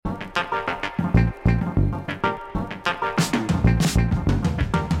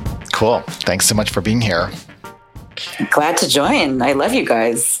Cool. Thanks so much for being here. Glad to join. I love you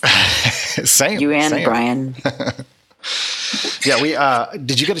guys. Same. You and Brian. Yeah, we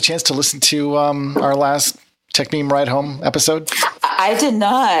did you get a chance to listen to our last Tech Meme Ride Home episode? I did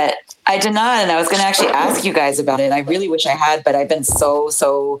not. And I was going to actually ask you guys about it. I really wish I had, but I've been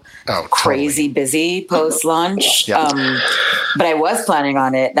so crazy busy post launch. Yep. But I was planning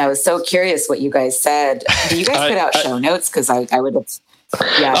on it, and I was so curious what you guys said. Do you guys put out show notes? Because I would have.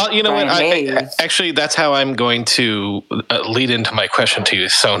 Yeah, you know what? Actually, that's how I'm going to lead into my question to you,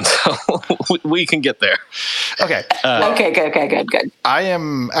 so we can get there. Okay. Okay. Good. I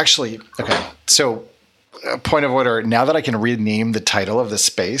am actually okay. So, point of order. Now that I can rename the title of the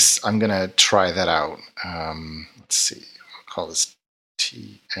space, I'm going to try that out. Let's see. I'll call this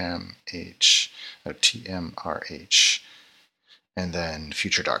TMRH, and then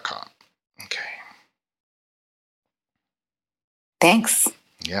future.com. Okay. Thanks.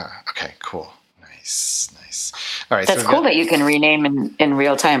 Yeah. Okay, cool. Nice. All right. That's cool that you can rename in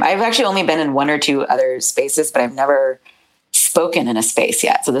real time. I've actually only been in one or two other spaces, but I've never spoken in a space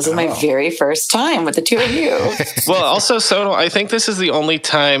yet. So this is my very first time with the two of you. Well, also, Sonal, I think this is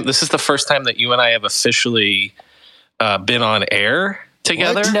the first time that you and I have officially been on air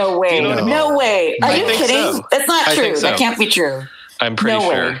together. What? No way. You know no way. Are you kidding? So. That's not true. That can't be true. I'm pretty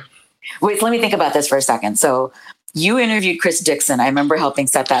sure. Wait, so let me think about this for a second. So you interviewed Chris Dixon. I remember helping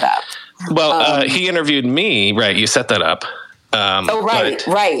set that up. Well, he interviewed me, right? You set that up. Right.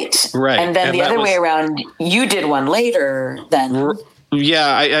 And then the other way around, you did one later then.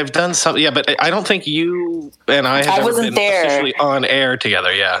 Yeah, I've done some. Yeah, but I don't think you and I have ever been officially on air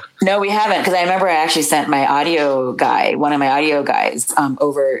together. Yeah. No, we haven't, because I remember I actually sent my one of my audio guys,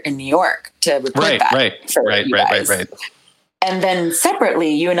 over in New York to record that. Right. And then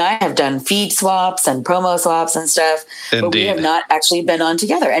separately, you and I have done feed swaps and promo swaps and stuff, Indeed. But we have not actually been on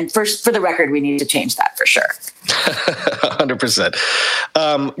together. And for the record, we need to change that for sure. 100%.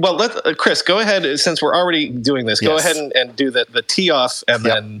 Well, Chris, go ahead. Since we're already doing this, go ahead and do the tee off, and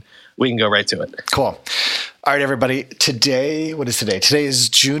then we can go right to it. Cool. All right, everybody. Today, what is today? Today is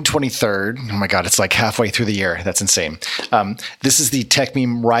June 23rd. Oh my God, it's like halfway through the year. That's insane. This is the Tech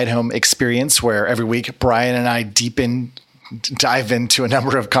Meme Ride Home experience, where every week Brian and I dive into a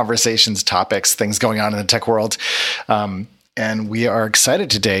number of conversations, topics, things going on in the tech world. And we are excited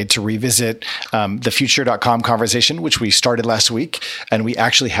today to revisit the future.com conversation, which we started last week. And we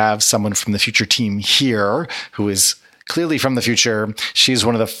actually have someone from the Future team here who is clearly from the future. She's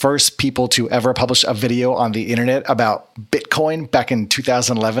one of the first people to ever publish a video on the internet about Bitcoin back in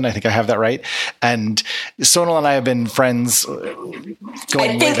 2011. I think I have that right. And Sonal and I have been friends going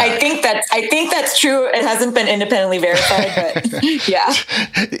way back. I think that's true. It hasn't been independently verified, but yeah.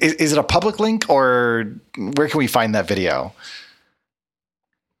 Is it a public link, or where can we find that video?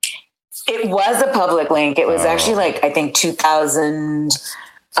 It was a public link. It was actually I think 2000.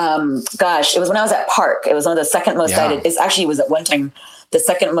 It was when I was at Park. It was one of the second most cited. It was at one time the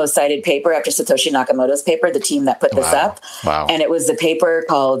second most cited paper after Satoshi Nakamoto's paper, the team that put this up. Wow. And it was a paper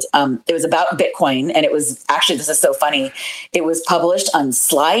called, it was about Bitcoin. And it was actually, this is so funny, it was published on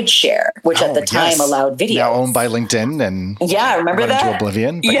SlideShare, which at the time allowed videos. Now owned by LinkedIn and remember that? Into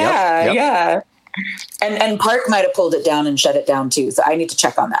oblivion. But yeah. And Park might have pulled it down and shut it down too. So I need to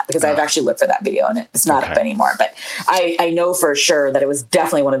check on that, because I've actually looked for that video and it's not up anymore. But I know for sure that it was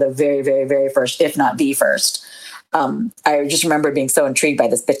definitely one of the very, very, very first, if not the first. I just remember being so intrigued by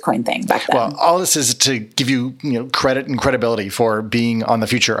this Bitcoin thing back then. Well, all this is to give you, credit and credibility for being on the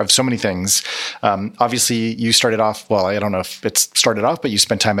future of so many things. Obviously, you started off, well, I don't know if it started off, but you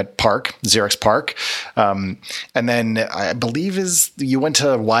spent time at Park, Xerox Park. And then I believe you went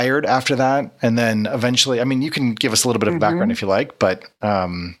to Wired after that. And then eventually, you can give us a little bit of background if you like, but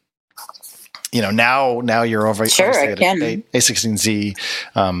now you're over at a16z,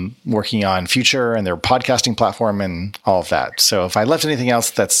 working on Future and their podcasting platform and all of that. So if I left anything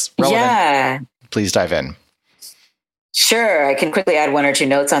else that's relevant, please dive in. Sure. I can quickly add one or two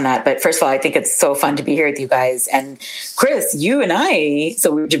notes on that. But first of all, I think it's so fun to be here with you guys. And Chris, you and I,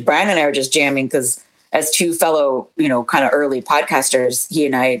 Brian and I are just jamming because as two fellow, kind of early podcasters, he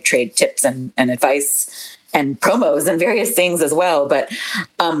and I trade tips and advice and promos and various things as well. But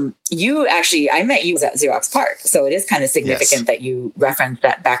I met you at Xerox Park. So it is kind of significant that you referenced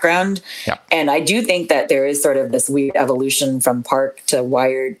that background. Yeah. And I do think that there is sort of this weird evolution from Park to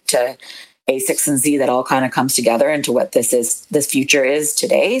Wired to a16z that all kind of comes together into what this future is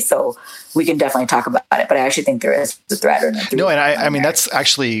today. So we can definitely talk about it, but I actually think there is a thread. No, and I mean, that's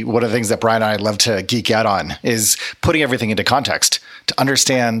actually one of the things that Brian and I love to geek out on is putting everything into context to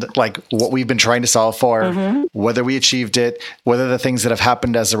understand like what we've been trying to solve for, whether we achieved it, whether the things that have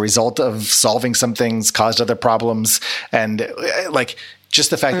happened as a result of solving some things caused other problems. And like just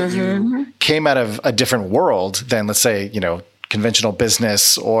the fact that you came out of a different world than, let's say, you know, conventional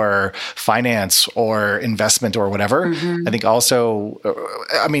business or finance or investment or whatever. I think also,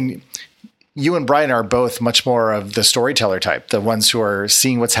 I mean, you and Brian are both much more of the storyteller type, the ones who are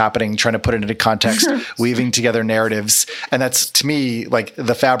seeing what's happening, trying to put it into context, weaving together narratives. And that's, to me, like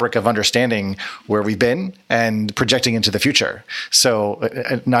the fabric of understanding where we've been and projecting into the future. So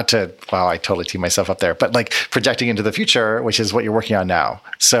not to, wow, I totally tee myself up there, but like projecting into the future, which is what you're working on now.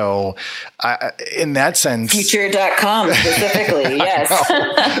 So in that sense. Future.com specifically, yes.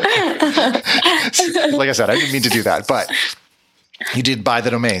 Like I said, I didn't mean to do that, but you did buy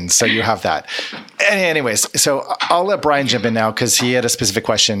the domain, so you have that. Anyways, so I'll let Brian jump in now because he had a specific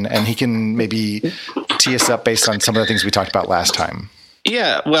question and he can maybe tee us up based on some of the things we talked about last time.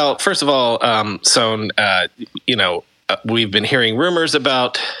 Yeah, well, first of all, Son, we've been hearing rumors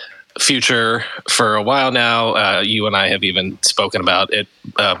about Future for a while now. You and I have even spoken about it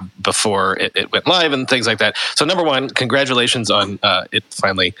before it went live and things like that. So number one, congratulations on it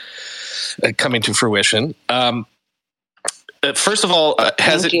finally coming to fruition. First of all,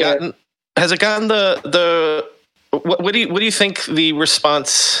 has it gotten the what do you think the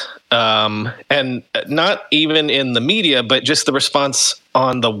response and not even in the media, but just the response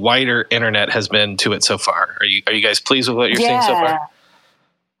on the wider internet has been to it so far? Are you guys pleased with what you're seeing so far?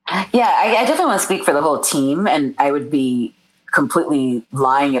 Yeah, I definitely want to speak for the whole team, and I would be completely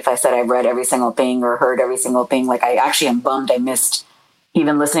lying if I said I've read every single thing or heard every single thing. Like, I actually am bummed I missed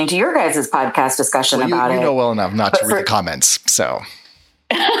even listening to your guys' podcast discussion about it. You know well enough not to read the comments, so.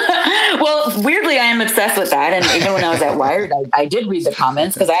 Well, weirdly, I am obsessed with that. And even when I was at Wired, I did read the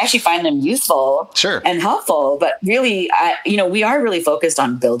comments because I actually find them useful and helpful. But really, we are really focused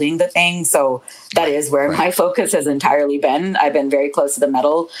on building the thing. So that is where my focus has entirely been. I've been very close to the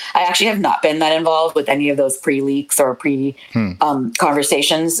metal. I actually have not been that involved with any of those pre-leaks or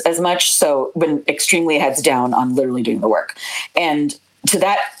conversations as much. So been extremely heads down on literally doing the work. And to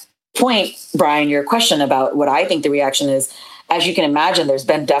that point, Brian, your question about what I think the reaction is, as you can imagine, there's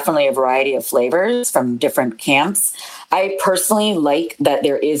been definitely a variety of flavors from different camps. I personally like that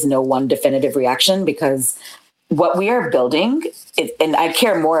there is no one definitive reaction because what we are building, and I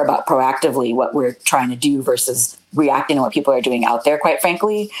care more about proactively what we're trying to do versus reacting to what people are doing out there, quite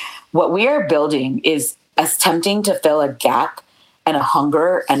frankly. What we are building is attempting to fill a gap and a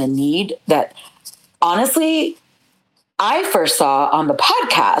hunger and a need that, honestly, I first saw on the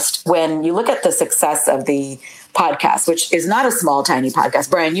podcast. When you look at the success of the podcast, which is not a small, tiny podcast.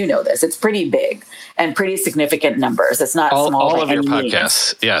 Brian, you know this. It's pretty big and pretty significant numbers. It's not small. All of your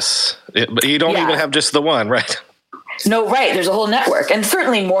podcasts, yes. But you don't even have just the one, right? No, right. There's a whole network. And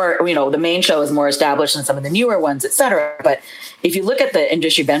certainly more, the main show is more established than some of the newer ones, et cetera. But if you look at the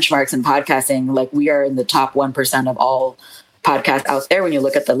industry benchmarks in podcasting, like we are in the top 1% of all podcasts out there when you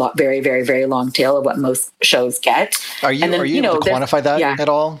look at the very, very, very long tail of what most shows get. Are you able to quantify that at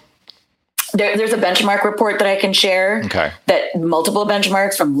all? There's a benchmark report that I can share. Okay. That multiple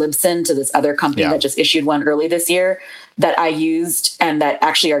benchmarks from Libsyn to this other company that just issued one early this year that I used and that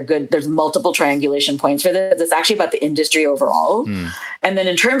actually are good. There's multiple triangulation points for this. It's actually about the industry overall. And then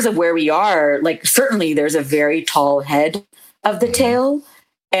in terms of where we are, like certainly there's a very tall head of the tail.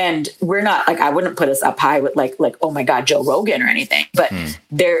 And we're not I wouldn't put us up high with like, oh my God, Joe Rogan or anything, but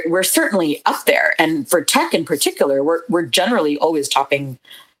we're certainly up there. And for tech in particular, we're generally always topping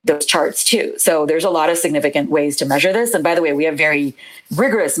those charts too. So there's a lot of significant ways to measure this. And by the way, we have very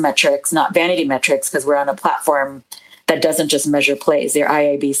rigorous metrics, not vanity metrics, because we're on a platform that doesn't just measure plays. They're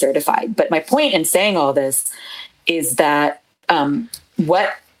IAB certified. But my point in saying all this is that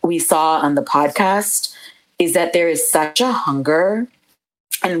what we saw on the podcast is that there is such a hunger,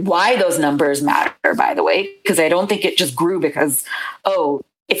 and why those numbers matter, by the way, because I don't think it just grew because,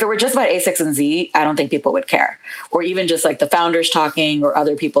 if it were just about a16z, I don't think people would care. Or even just like the founders talking or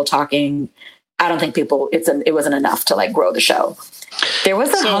other people talking, I don't think it wasn't enough to like grow the show. There was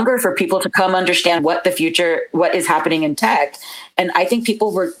a hunger for people to come understand what is happening in tech. And I think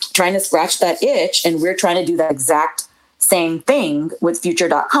people were trying to scratch that itch, and we're trying to do that exact same thing with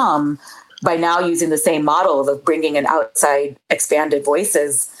future.com by now using the same model of bringing in outside expanded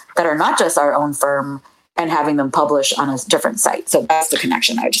voices that are not just our own firm and having them publish on a different site. So that's the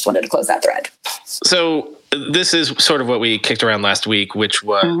connection. I just wanted to close that thread. So this is sort of what we kicked around last week, which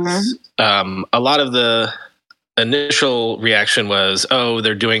was a lot of the initial reaction was, oh,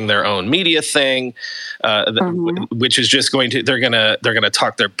 they're doing their own media thing, which is just they're gonna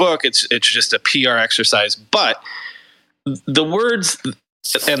talk their book. It's just a PR exercise. But the words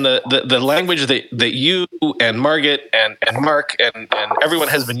and the language that you and Margaret and Mark and everyone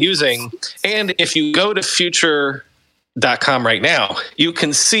has been using, and if you go to future.com right now, you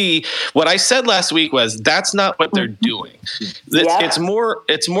can see what I said last week was that's not what they're doing. It's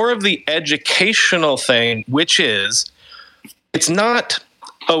more of the educational thing, which is it's not,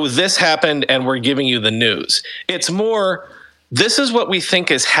 oh, this happened and we're giving you the news. It's more, this is what we think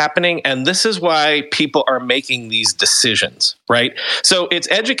is happening, and this is why people are making these decisions, right? So it's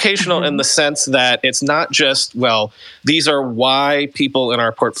educational in the sense that it's not just, well, these are why people in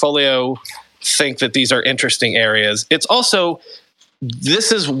our portfolio think that these are interesting areas. It's also,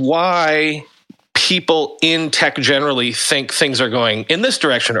 this is why people in tech generally think things are going in this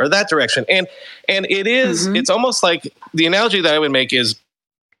direction or that direction. And it is, it's almost like the analogy that I would make is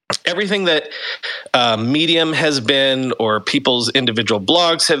everything that Medium has been or people's individual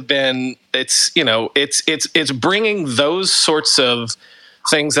blogs have been, it's bringing those sorts of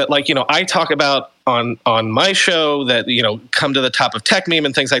things that, like, I talk about on my show that, come to the top of Tech Meme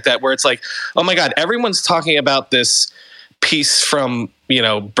and things like that, where it's like, oh my God, everyone's talking about this piece from,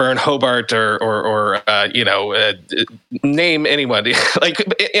 Bern Hobart or name anyone.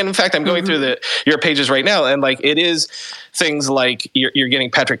 Like, in fact, I'm going through your pages right now, and like, it is things like you're getting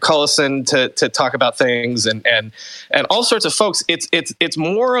Patrick Collison to talk about things and all sorts of folks. It's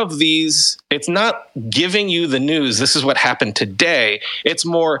more of these. It's not giving you the news. This is what happened today. It's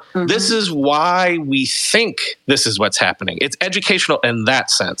more, this is why we think this is what's happening. It's educational in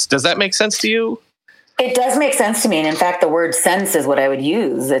that sense. Does that make sense to you? It does make sense to me. And in fact, the word sense is what I would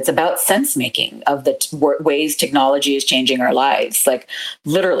use. It's about sense making of the ways technology is changing our lives. Like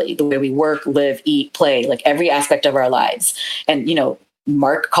literally the way we work, live, eat, play, like every aspect of our lives. And,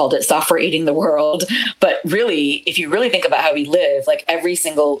 Mark called it software eating the world. But really, if you really think about how we live, like every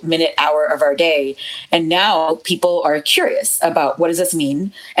single minute, hour of our day, and now people are curious about what does this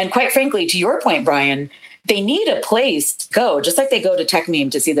mean? And quite frankly, to your point, Brian, they need a place to go, just like they go to Tech Meme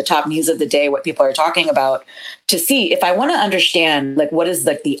to see the top news of the day, what people are talking about, to see if I want to understand, like, what is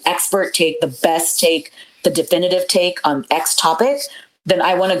like the expert take, the best take, the definitive take on X topic, then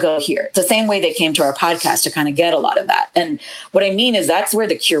I want to go here. It's the same way they came to our podcast to kind of get a lot of that. And what I mean is that's where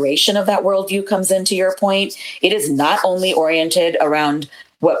the curation of that worldview comes into your point. It is not only oriented around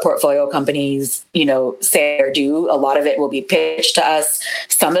what portfolio companies, say or do. A lot of it will be pitched to us.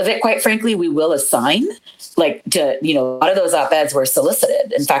 Some of it, quite frankly, we will assign. Like a lot of those op-eds were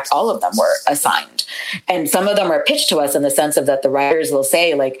solicited. In fact, all of them were assigned. And some of them are pitched to us in the sense of that the writers will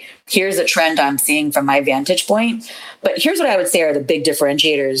say, like, here's a trend I'm seeing from my vantage point. But here's what I would say are the big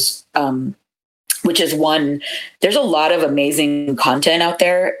differentiators, which is one, there's a lot of amazing content out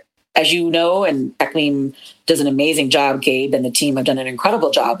there. As you know, and Tech Meme does an amazing job. Gabe and the team have done an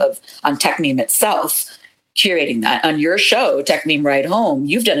incredible job on Tech Meme itself, curating that. On your show, Tech Meme Ride Home,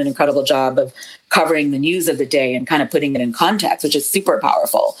 you've done an incredible job of covering the news of the day and kind of putting it in context, which is super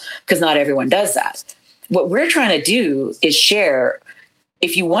powerful because not everyone does that. What we're trying to do is share,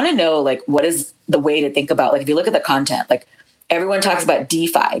 if you want to know, like, what is the way to think about, like, if you look at the content, like everyone talks about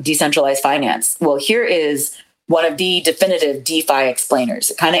DeFi, decentralized finance. Well, here is one of the definitive DeFi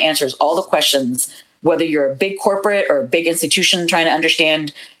explainers. It kind of answers all the questions, whether you're a big corporate or a big institution trying to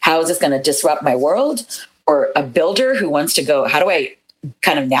understand how is this going to disrupt my world, or a builder who wants to go, how do I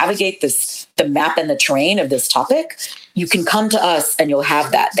kind of navigate the map and the terrain of this topic? You can come to us and you'll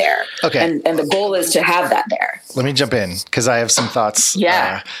have that there. Okay. And the goal is to have that there. Let me jump in because I have some thoughts.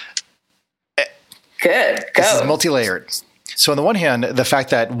 Yeah. Good. Go. This is multi-layered. So on the one hand, the fact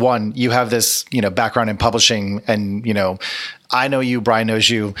that you have this, background in publishing and, I know you, Brian knows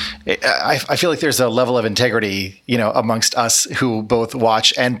you. I feel like there's a level of integrity, amongst us who both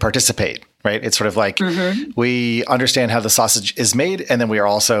watch and participate, right? It's sort of like we understand how the sausage is made, and then we are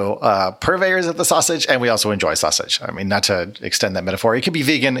also purveyors of the sausage, and we also enjoy sausage. I mean, not to extend that metaphor. It could be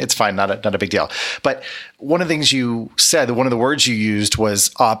vegan. It's fine. Not a big deal. But one of the things you said, one of the words you used was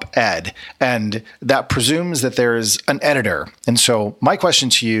op-ed, and that presumes that there's an editor. And so my question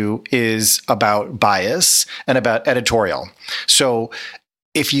to you is about bias and about editorial. So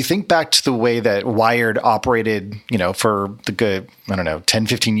if you think back to the way that Wired operated, for the good, 10,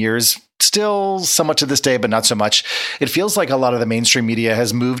 15 years still somewhat to this day, but not so much. It feels like a lot of the mainstream media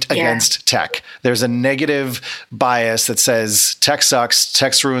has moved against tech. There's a negative bias that says tech sucks,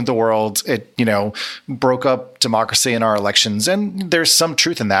 tech's ruined the world. It, broke up democracy in our elections. And there's some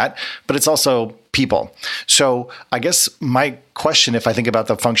truth in that, but it's also people. So I guess my question, if I think about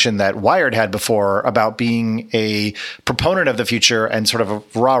the function that Wired had before about being a proponent of the future and sort of a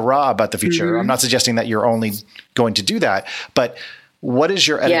rah-rah about the future, I'm not suggesting that you're only going to do that, but what is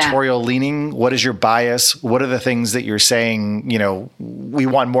your editorial leaning? What is your bias? What are the things that you're saying, we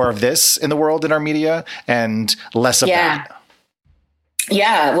want more of this in the world in our media and less of that?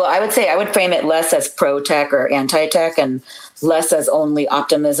 Yeah. Well, I would say I would frame it less as pro-tech or anti-tech and less as only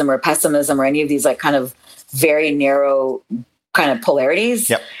optimism or pessimism or any of these like kind of very narrow kind of polarities,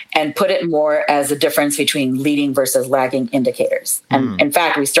 and put it more as a difference between leading versus lagging indicators. And in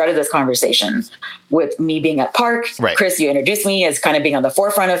fact, we started this conversation with me being at Park. Right. Chris, you introduced me as kind of being on the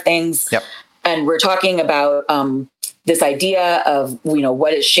forefront of things. And we're talking about this idea of,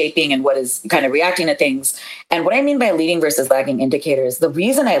 what is shaping and what is kind of reacting to things. And what I mean by leading versus lagging indicators, the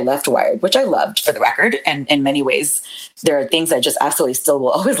reason I left Wired, which I loved for the record, and in many ways, there are things I just absolutely still will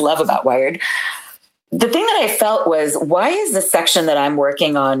always love about Wired. The thing that I felt was, why is the section that I'm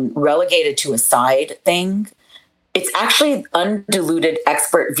working on relegated to a side thing? It's actually undiluted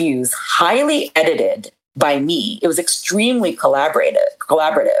expert views, highly edited by me. It was extremely collaborative.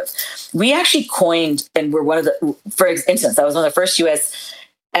 We actually coined, and we're one of the, for instance, I was one of the first US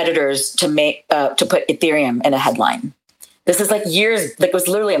editors to put Ethereum in a headline. This is like years, like it was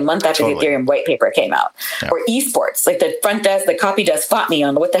literally a month after the Ethereum white paper came out. Or esports, like the front desk, the copy desk fought me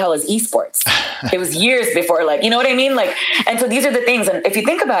on what the hell is esports? It was years before, like, you know what I mean? Like, and so these are the things. And if you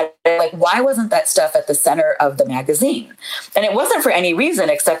think about it, like, why wasn't that stuff at the center of the magazine? And it wasn't for any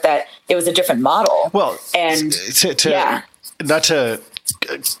reason except that it was a different model. Well, and not to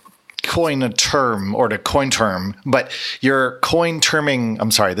coin a term or to coin term, but your coin terming,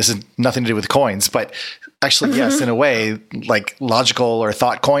 I'm sorry, this is nothing to do with coins, but actually, yes, in a way, like logical or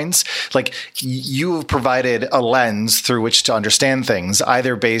thought coins, like you've provided a lens through which to understand things,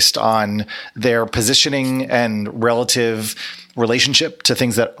 either based on their positioning and relative relationship to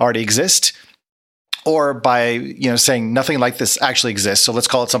things that already exist, or by, saying nothing like this actually exists. So let's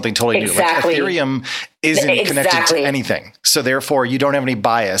call it something totally new. Like Ethereum isn't connected to anything. So therefore, you don't have any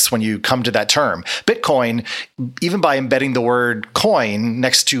bias when you come to that term. Bitcoin, even by embedding the word coin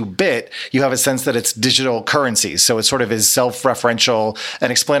next to bit, you have a sense that it's digital currency. So it sort of is self-referential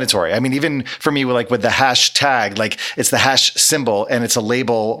and explanatory. I mean, even for me, like with the hashtag, like it's the hash symbol and it's a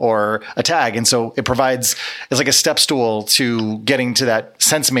label or a tag. And so it provides, it's like a step stool to getting to that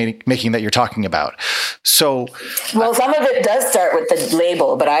sense making that you're talking about. So, well, some of it does start with the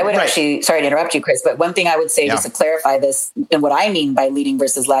label, but I would actually, sorry to interrupt you, Chris, but one thing I would say just to clarify this and what I mean by leading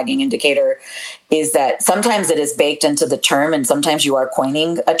versus lagging indicator is that sometimes it is baked into the term and sometimes you are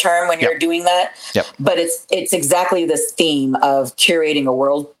coining a term when you're doing that. But it's exactly this theme of curating a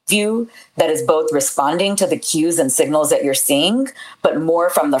worldview that is both responding to the cues and signals that you're seeing, but more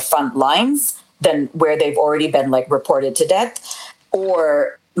from the front lines than where they've already been like reported to death,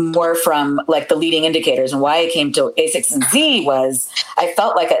 or more from like the leading indicators. And why I came to a16z was I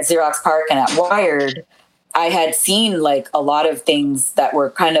felt like at Xerox PARC and at Wired, I had seen like a lot of things that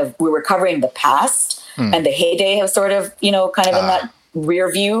were we were covering the past and the heyday of sort of, kind of in that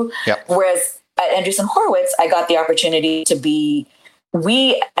rear view. Whereas at Andreessen Horowitz, I got the opportunity to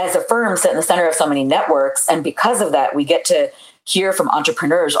we as a firm sit in the center of so many networks. And because of that, we get to hear from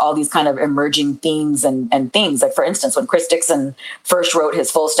entrepreneurs all these kind of emerging themes and things. Like, for instance, when Chris Dixon first wrote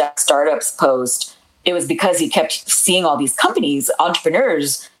his Full Stack Startups post, it was because he kept seeing all these companies,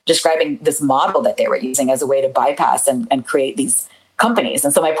 entrepreneurs, describing this model that they were using as a way to bypass and create these companies.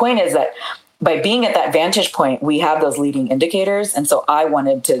 And so my point is that by being at that vantage point, we have those leading indicators. And so I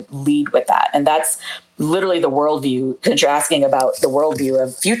wanted to lead with that. And that's literally the worldview. Since you're asking about the worldview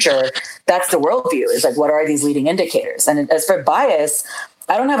of future, that's the worldview, is like, what are these leading indicators? And as for bias,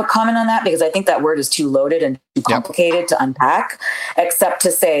 I don't have a comment on that because I think that word is too loaded and too complicated to unpack, except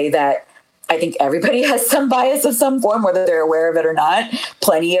to say that I think everybody has some bias of some form, whether they're aware of it or not,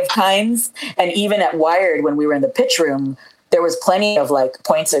 plenty of kinds. And even at Wired, when we were in the pitch room, there was plenty of like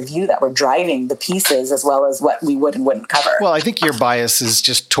points of view that were driving the pieces as well as what we would and wouldn't cover. Well, I think your bias is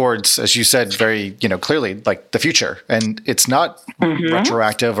just towards, as you said, very, clearly like the future, and it's not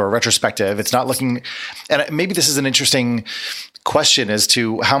retroactive or retrospective. It's not looking, and maybe this is an interesting question as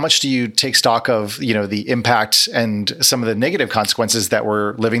to how much do you take stock of, the impact and some of the negative consequences that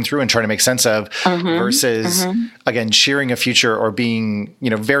we're living through and trying to make sense of versus, again, cheering a future or being,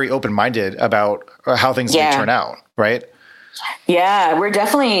 very open-minded about how things may turn out. Right. Yeah, we're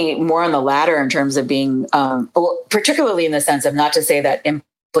definitely more on the latter in terms of being, particularly in the sense of not to say that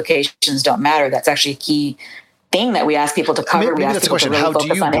implications don't matter. That's actually a key thing that we ask people to cover. Maybe that's the question. Really how do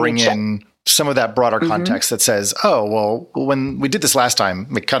you bring in some of that broader context that says, oh, well, when we did this last time,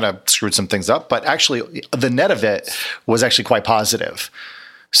 we kind of screwed some things up, but actually the net of it was actually quite positive.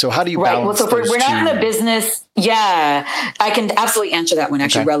 So how do you balance those we're not in the business. Yeah, I can absolutely answer that one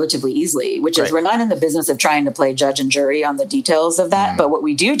actually relatively easily, which is we're not in the business of trying to play judge and jury on the details of that. But what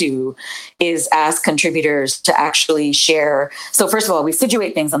we do is ask contributors to actually share. So first of all, we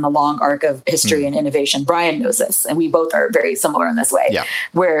situate things on the long arc of history and innovation. Brian knows this, and we both are very similar in this way,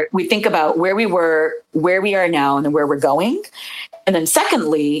 where we think about where we were, where we are now, and then where we're going. And then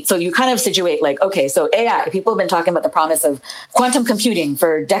secondly, so you kind of situate like, okay, so AI, people have been talking about the promise of quantum computing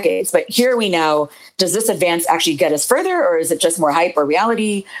for decades, but here are we now. Does this advance actually get us further, or is it just more hype or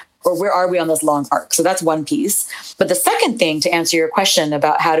reality, or where are we on this long arc? So that's one piece. But the second thing, to answer your question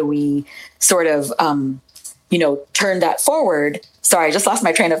about how do we sort of, turn that forward. Sorry, I just lost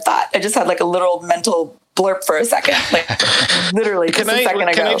my train of thought. I just had like a little mental blurb for a second, like literally just a second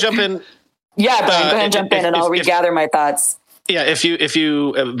ago. Can I jump in? Yeah, Brian, go ahead and jump in and I'll regather my thoughts. Yeah, if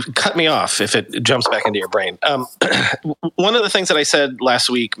you cut me off, if it jumps back into your brain. One of the things that I said last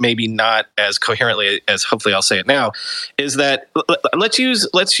week, maybe not as coherently as hopefully I'll say it now, is that let's use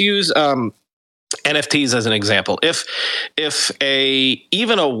NFTs as an example. If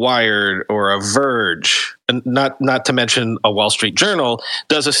even a Wired or a Verge, not to mention a Wall Street Journal,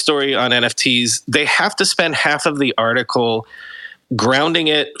 does a story on NFTs, they have to spend half of the article grounding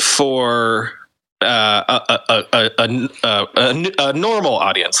it for a normal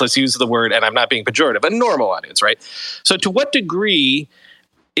audience. Let's use the word, and I'm not being pejorative, a normal audience, right? So to what degree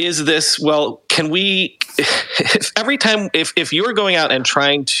is this, well, can we, every time, if you're going out and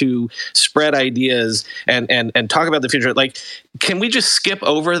trying to spread ideas and talk about the future, like, can we just skip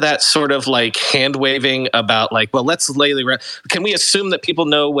over that sort of like hand waving about like, well, let's lay the ground. Can we assume that people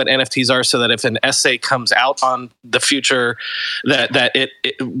know what NFTs are so that if an essay comes out on the future, that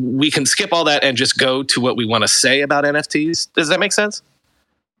we can skip all that and just go to what we want to say about NFTs? Does that make sense?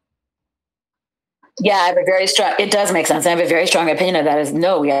 Yeah, I have a very strong, it does make sense. I have a very strong opinion of that is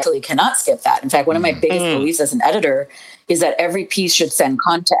no, we actually cannot skip that. In fact, one of my biggest beliefs as an editor is that every piece should set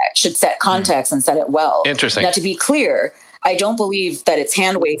context and set it well. Interesting. Now, to be clear, I don't believe that it's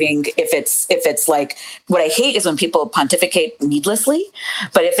hand waving if it's like, what I hate is when people pontificate needlessly,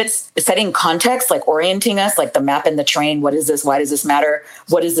 but if it's setting context, like orienting us, like the map and the train, what is this? Why does this matter?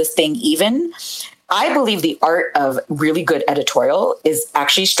 What is this thing even? I believe the art of really good editorial is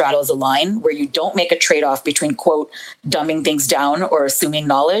actually straddles a line where you don't make a trade-off between, quote, dumbing things down or assuming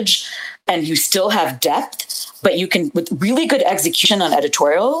knowledge, and you still have depth, but you can, with really good execution on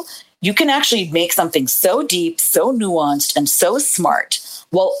editorial, you can actually make something so deep, so nuanced, and so smart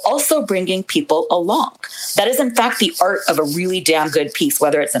while also bringing people along. That is, in fact, the art of a really damn good piece,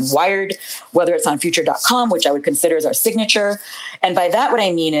 whether it's in Wired, whether it's on future.com, which I would consider as our signature. And by that, what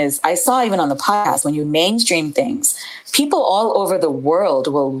I mean is I saw even on the podcast, when you mainstream things, people all over the world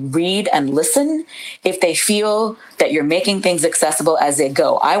will read and listen if they feel that you're making things accessible as they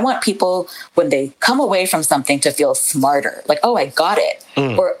go. I want people, when they come away from something, to feel smarter. Like, oh, I got it.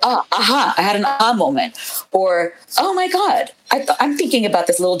 Or, aha, I had an aha moment. Or, oh my God, I'm thinking about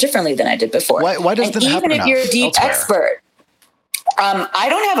this a little differently than I did before. Why doesn't it happen enough? Even if you're a deep expert, I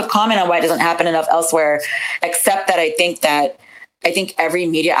don't have a comment on why it doesn't happen enough elsewhere, except that I think every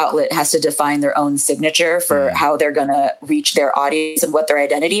media outlet has to define their own signature for how they're going to reach their audience and what their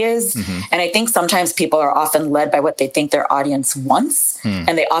identity is. And I think sometimes people are often led by what they think their audience wants,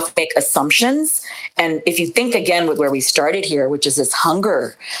 and they often make assumptions. And if you think again with where we started here, which is this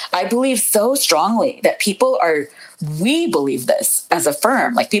hunger, I believe so strongly that we believe this as a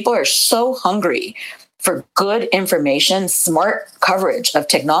firm, like people are so hungry for good information, smart coverage of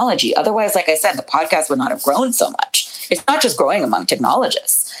technology. Otherwise, like I said, the podcast would not have grown so much. It's not just growing among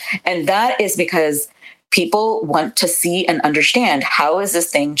technologists. And that is because people want to see and understand, how is this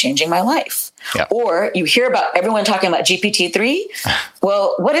thing changing my life? Yeah. Or you hear about everyone talking about GPT-3.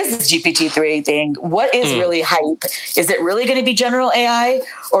 Well, what is this GPT-3 thing? What is really hype? Is it really going to be general AI?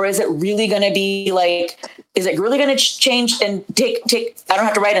 Or is it really going to be like, is it really going to change and take, I don't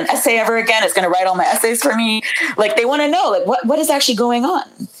have to write an essay ever again. It's going to write all my essays for me. Like they want to know, like, what is actually going on?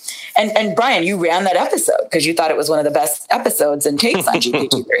 And Brian, you ran that episode because you thought it was one of the best episodes and takes on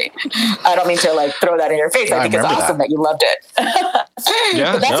GPT-3. I don't mean to like throw that in your face. I think it's awesome that you loved it.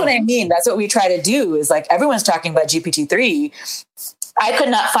 But that's what I mean. That's what we try to do is like, everyone's talking about GPT-3. I could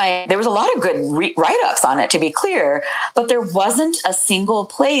not find, there was a lot of good write-ups on it, to be clear, but there wasn't a single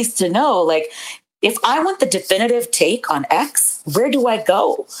place to know, like, if I want the definitive take on X, where do I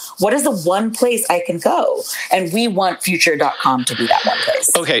go? What is the one place I can go? And we want future.com to be that one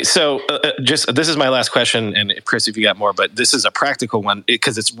place. Okay, so just this is my last question, and Chris, if you got more, but this is a practical one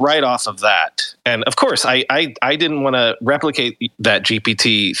because it's right off of that. And of course, I didn't want to replicate that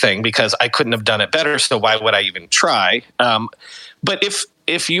GPT thing because I couldn't have done it better. So why would I even try? But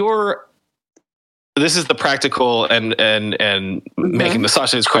if you're this is the practical and making the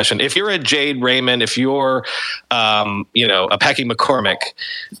sausage question. If you're a Jade Raymond, if you're, a Packy McCormick,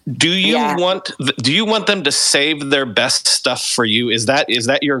 do you want them to save their best stuff for you? Is that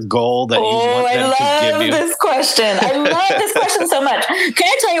your goal that you want them to give you? I love this question. I love this question so much. Can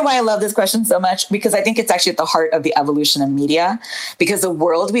I tell you why I love this question so much? Because I think it's actually at the heart of the evolution of media. Because the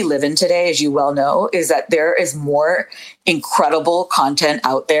world we live in today, as you well know, is that there is more incredible content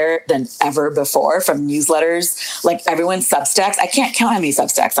out there than ever before, from newsletters, like everyone's Substacks. I can't count how many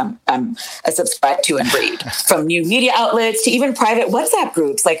Substacks I'm subscribed to and read, from new media outlets to even private WhatsApp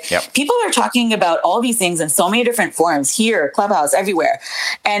groups. People are talking about all these things in so many different forms here, Clubhouse, everywhere.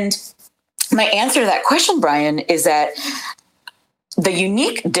 And my answer to that question, Brian, is that the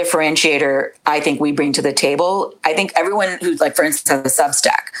unique differentiator I think we bring to the table, I think everyone who, like, for instance, has a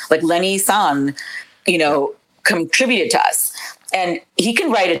Substack, like Lenny San, contributed to us. And he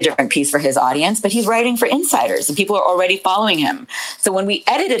can write a different piece for his audience, but he's writing for insiders and people are already following him. So when we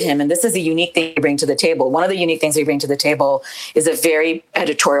edited him, and this is a unique thing we bring to the table, one of the unique things we bring to the table is a very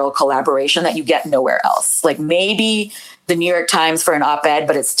editorial collaboration that you get nowhere else. Like maybe the New York Times for an op-ed,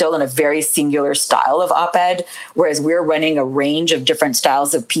 but it's still in a very singular style of op-ed, whereas we're running a range of different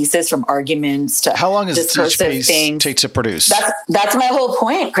styles of pieces, from arguments to how long does each piece take to produce? That's my whole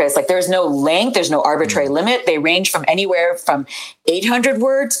point, Chris. Like, there's no length, there's no arbitrary limit. They range from anywhere from 800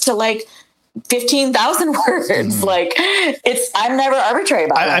 words to like 15,000 words. Like, I'm never arbitrary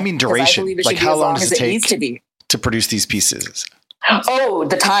about it. I mean, duration. Like, how long does it take to produce these pieces? Oh,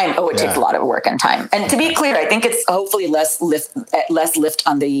 the time. Oh, it takes a lot of work and time. And to be clear, I think it's hopefully less lift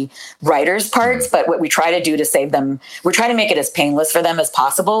on the writers' parts. But what we try to do to save them, we try to make it as painless for them as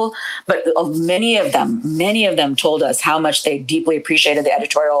possible. But many of them told us how much they deeply appreciated the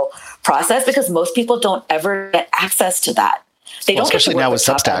editorial process, because most people don't ever get access to that. They don't, especially now with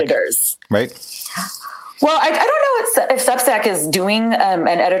Substack editors, right? Well, I don't know if Substack is doing an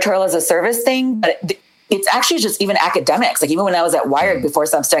editorial as a service thing, but it's actually just even academics. Like, even when I was at Wired before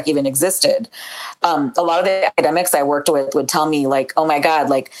Substack even existed, a lot of the academics I worked with would tell me, like, oh my God,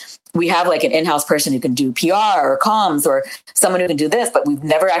 like, we have like an in-house person who can do PR or comms, or someone who can do this, but we've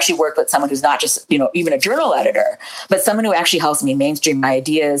never actually worked with someone who's not just, even a journal editor, but someone who actually helps me mainstream my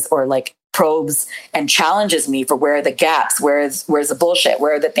ideas, or like probes and challenges me for where are the gaps, where's the bullshit,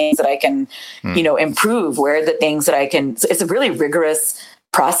 where are the things that I can, improve, where are the things that I can. So it's a really rigorous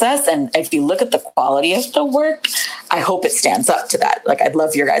process. And if you look at the quality of the work, I hope it stands up to that. Like, I'd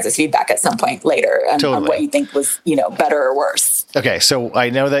love your guys' feedback at some point later on what you think was, better or worse. Okay. So I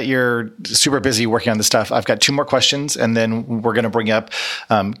know that you're super busy working on this stuff. I've got two more questions, and then we're going to bring up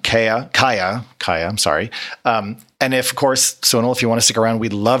Kaya, I'm sorry. And if, of course, Sonal, if you want to stick around,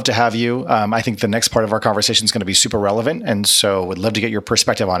 we'd love to have you. I think the next part of our conversation is going to be super relevant. And so we'd love to get your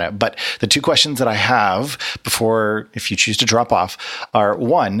perspective on it. But the two questions that I have before, if you choose to drop off, are: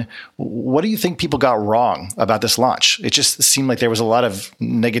 one, what do you think people got wrong about this launch? It just seemed like there was a lot of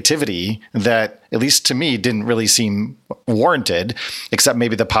negativity that, at least to me, didn't really seem warranted, except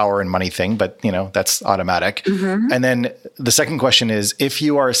maybe the power and money thing. But, that's automatic. Mm-hmm. And then the second question is, if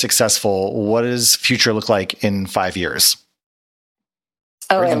you are successful, what does future look like in 5 years?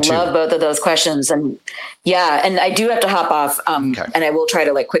 Oh, I love both of those questions. And and I do have to hop off. And I will try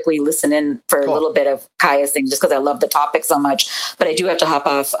to quickly listen in for a little bit of Kaya's thing, just because I love the topic so much, but I do have to hop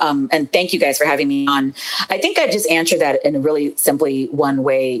off. And thank you guys for having me on. I think I just answered that in a really simply one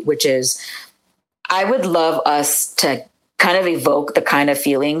way, which is, I would love us to kind of evoke the kind of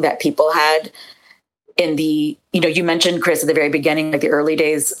feeling that people had in the, you mentioned, Chris, at the very beginning, like the early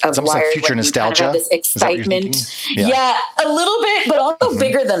days of Wired, like future nostalgia. Kind of this excitement. Yeah, a little bit, but also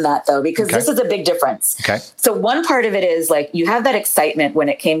bigger than that, though, because this is a big difference. Okay. So one part of it is, like, you have that excitement when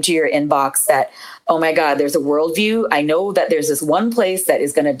it came to your inbox that, oh my God, there's a worldview. I know that there's this one place that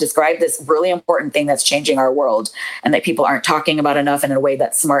is going to describe this really important thing that's changing our world, and that people aren't talking about enough in a way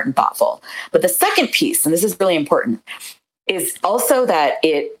that's smart and thoughtful. But the second piece, and this is really important, is also that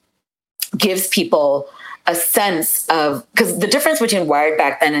it gives people a sense of, because the difference between Wired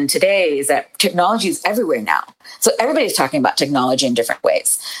back then and today is that technology is everywhere now. So everybody's talking about technology in different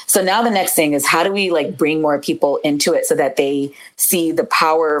ways. So now the next thing is, how do we bring more people into it so that they see the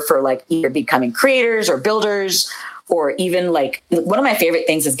power for either becoming creators or builders or even like one of my favorite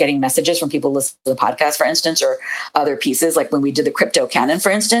things is getting messages from people listening to the podcast, for instance, or other pieces. Like when we did the crypto canon,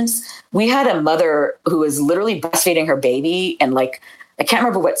 for instance, we had a mother who was literally breastfeeding her baby, and like, I can't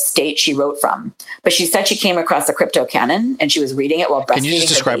remember what state she wrote from, but she said she came across the crypto canon and she was reading it while breastfeeding. Can you just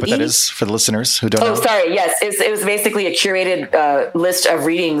describe what that is for the listeners who don't know? Oh, sorry. Yes. It was basically a curated list of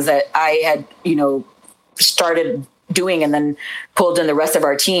readings that I had, started doing and then pulled in the rest of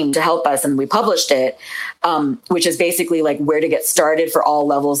our team to help us. And we published it, which is basically like where to get started for all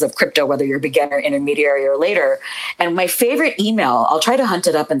levels of crypto, whether you're beginner, intermediary, or later. And my favorite email, I'll try to hunt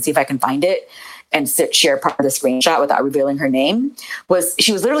it up and see if I can find it and share part of the screenshot without revealing her name, was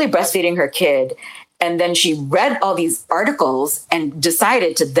she was literally breastfeeding her kid. And then she read all these articles and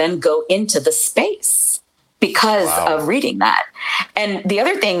decided to then go into the space because of reading that. And the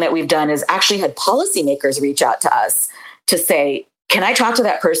other thing that we've done is actually had policymakers reach out to us to say, can I talk to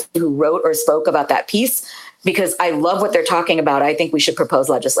that person who wrote or spoke about that piece? Because I love what they're talking about. I think we should propose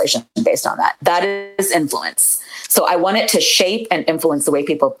legislation based on that. That is influence. So I want it to shape and influence the way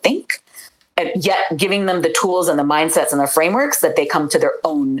people think, and yet giving them the tools and the mindsets and the frameworks that they come to their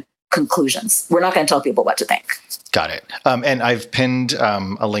own conclusions. We're not going to tell people what to think. Got it. And I've pinned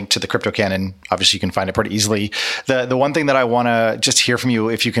a link to the Crypto Canon. Obviously, you can find it pretty easily. The one thing that I want to just hear from you,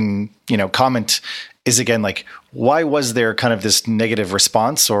 if you can, comment, is again, like, why was there kind of this negative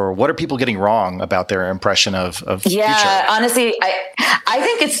response, or what are people getting wrong about their impression of Future? Honestly, I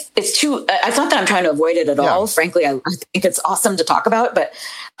think it's too, it's not that I'm trying to avoid it at all. Frankly, I think it's awesome to talk about, but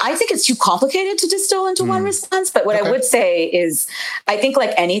I think it's too complicated to distill into one response. But what I would say is, I think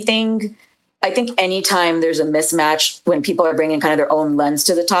like anything, anytime there's a mismatch when people are bringing kind of their own lens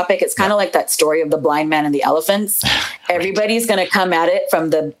to the topic, it's kind of like that story of the blind man and the elephants. Everybody's going to come at it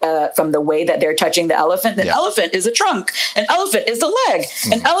from the way that they're touching the elephant. An elephant is a trunk. An elephant is the leg.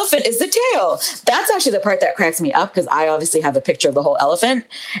 An elephant is the tail. That's actually the part that cracks me up, because I obviously have a picture of the whole elephant.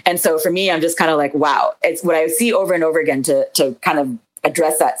 And so for me, I'm just kind of like, wow, it's what I see over and over again to kind of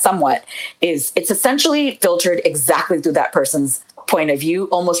address that somewhat is it's essentially filtered exactly through that person's point of view,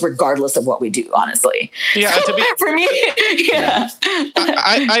 almost regardless of what we do, honestly. Yeah. So, for me,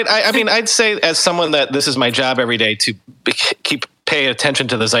 I mean, I'd say as someone that this is my job every day to pay attention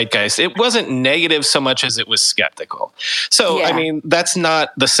to the zeitgeist, it wasn't negative so much as it was skeptical. So, I mean, that's not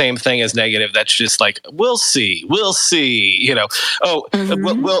the same thing as negative. That's just like, we'll see, will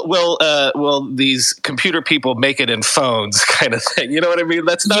these computer people make it in phones kind of thing. You know what I mean?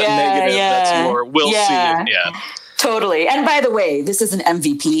 That's not negative. That's more, we'll see. Yeah. Totally. And by the way, this is an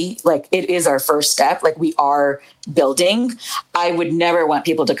MVP. Like, it is our first step. Like, we are building. I would never want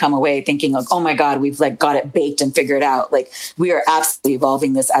people to come away thinking like, oh my God, we've like got it baked and figured out. Like, we are absolutely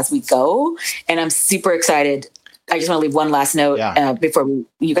evolving this as we go. And I'm super excited. I just want to leave one last note before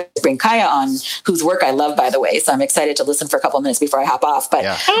you guys bring Kaya on, whose work I love, by the way. So I'm excited to listen for a couple of minutes before I hop off. But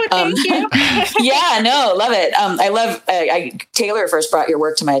thank you. Love it. I love. Taylor first brought your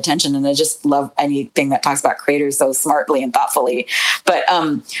work to my attention, and I just love anything that talks about creators so smartly and thoughtfully. But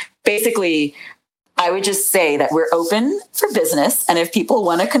basically, I would just say that we're open for business. And if people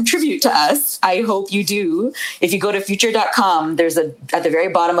want to contribute to us, I hope you do. If you go to future.com, there's at the very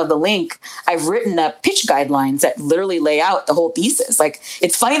bottom of the link, I've written up pitch guidelines that literally lay out the whole thesis. Like,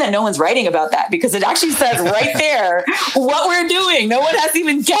 it's funny that no one's writing about that, because it actually says right there what we're doing. No one has to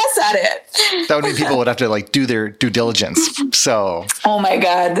even guess at it. That would mean people would have to like do their due diligence. So, oh my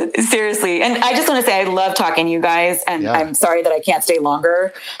God, seriously. And I just want to say, I love talking to you guys, and I'm sorry that I can't stay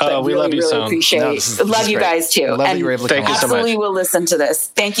longer. But we love you, really appreciate love you guys too. Love that you were able to thank you so much. Absolutely will listen to this.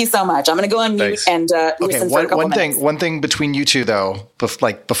 Thank you so much. I'm going to go on mute and listen for a couple minutes. One thing between you two though,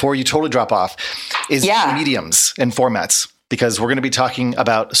 before you totally drop off, is mediums and formats. Because we're going to be talking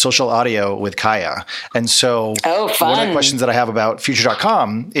about social audio with Kaya. And so one of the questions that I have about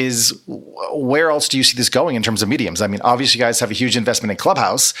future.com is, where else do you see this going in terms of mediums? I mean, obviously you guys have a huge investment in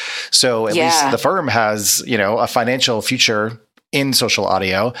Clubhouse. So at least the firm has, a financial future in social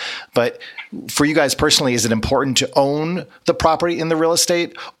audio. But for you guys personally, is it important to own the property in the real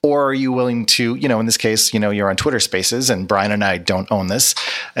estate, or are you willing to, in this case, you're on Twitter Spaces and Brian and I don't own this.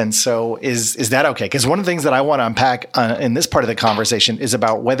 And so is that okay? Because one of the things that I want to unpack in this part of the conversation is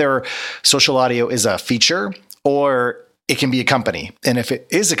about whether social audio is a feature or it can be a company. And if it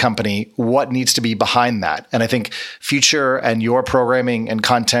is a company, what needs to be behind that? And I think Future and your programming and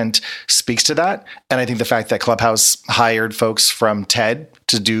content speaks to that. And I think the fact that Clubhouse hired folks from TED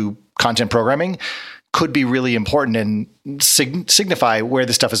to do content programming could be really important and signify where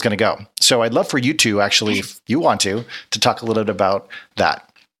this stuff is going to go. So I'd love for you two, actually, if you want to talk a little bit about that.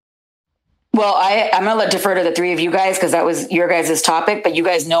 Well, I'm going to defer to the three of you guys because that was your guys' topic, but you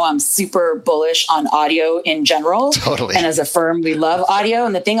guys know I'm super bullish on audio in general. Totally. And as a firm, we love audio.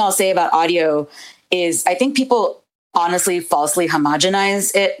 And the thing I'll say about audio is I think people honestly falsely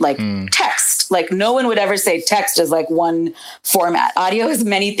homogenize it like text. Like no one would ever say text is like one format. Audio is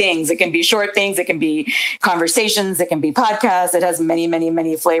many things. It can be short things. It can be conversations. It can be podcasts. It has many, many,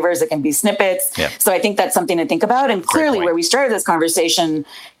 many flavors. It can be snippets. Yeah. So I think that's something to think about. And clearly where we started this conversation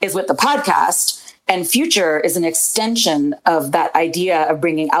is with the podcast. And Future is an extension of that idea of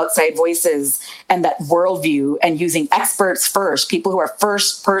bringing outside voices and that worldview and using experts first, people who are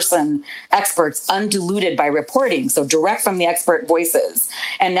first person experts, undiluted by reporting. So direct from the expert voices.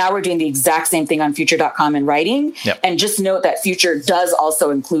 And now we're doing the exact same thing on future.com and writing. Yep. And just note that Future does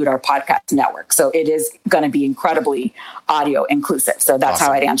also include our podcast network. So it is going to be incredibly audio inclusive. So that's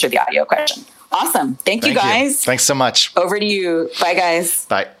how I'd answer the audio question. Awesome. Thank you guys. Thanks so much. Over to you. Bye, guys.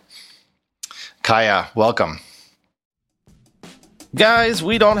 Bye. Kaya, welcome. Guys,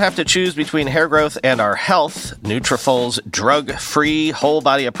 we don't have to choose between hair growth and our health. Nutrafol's drug-free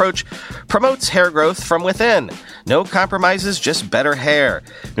whole-body approach promotes hair growth from within. No compromises, just better hair.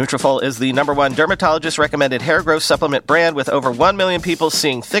 Nutrafol is the #1 dermatologist-recommended hair growth supplement brand with over 1 million people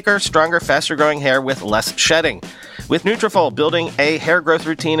seeing thicker, stronger, faster-growing hair with less shedding. With Nutrafol, building a hair growth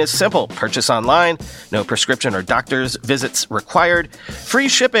routine is simple. Purchase online, no prescription or doctor's visits required. Free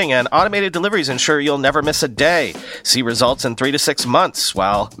shipping and automated deliveries ensure you'll never miss a day. See results in 3 to 6 months.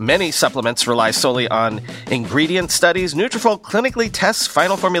 While many supplements rely solely on ingredient studies, Nutrafol clinically tests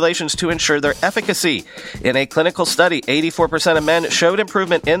final formulations to ensure their efficacy. In a clinical study, 84% of men showed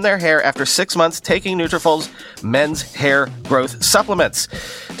improvement in their hair after 6 months taking Nutrafol's men's hair growth supplements.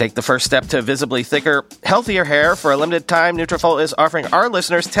 Take the first step to visibly thicker, healthier hair. For a limited time, Nutrafol is offering our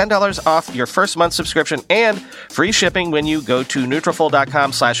listeners $10 off your first month subscription and free shipping when you go to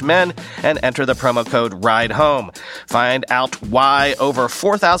Nutrafol.com/men and enter the promo code RIDEHOME. Find out why over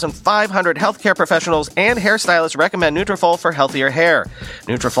 4,500 healthcare professionals and hairstylists recommend Nutrafol for healthier hair.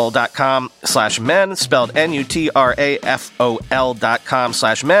 Nutrafol.com/men, spelled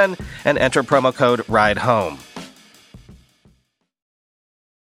Nutrafol.com/men, and enter promo code RIDEHOME.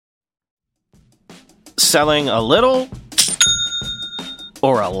 Selling a little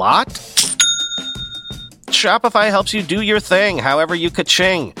or a lot? Shopify helps you do your thing, however you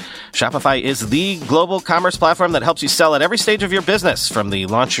ka-ching. Shopify is the global commerce platform that helps you sell at every stage of your business, from the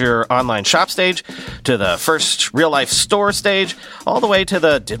launch your online shop stage to the first real-life store stage, all the way to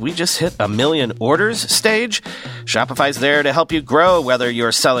the did we just hit 1 million orders stage. Shopify's there to help you grow, whether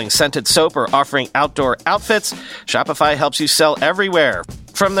you're selling scented soap or offering outdoor outfits. Shopify helps you sell everywhere.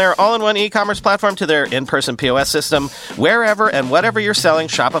 From their all-in-one e-commerce platform to their in-person POS system, wherever and whatever you're selling,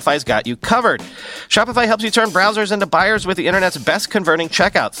 Shopify's got you covered. Shopify helps you turn browsers into buyers with the internet's best converting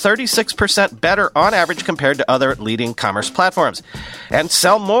checkout, 36% better on average compared to other leading commerce platforms. And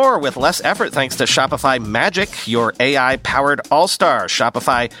sell more with less effort thanks to Shopify Magic, your AI-powered all-star.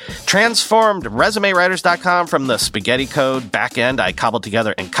 Shopify transformed ResumeWriters.com from the spaghetti code backend I cobbled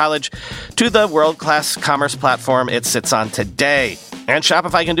together in college to the world-class commerce platform it sits on today. And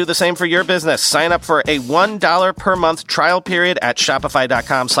Shopify can do the same for your business. Sign up for a $1 per month trial period at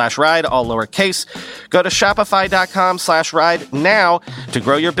shopify.com/ride, all lowercase. Go to shopify.com/ride now to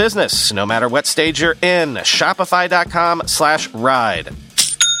grow your business, no matter what stage you're in. Shopify.com/ride.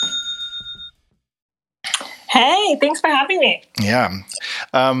 Hey, thanks for having me. Yeah.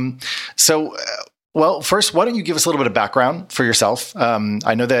 Well, first, why don't you give us a little bit of background for yourself?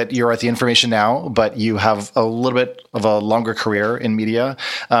 I know that you're at the Information Now, but you have a little bit of a longer career in media.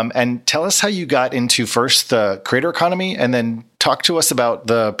 And tell us how you got into first the creator economy, and then talk to us about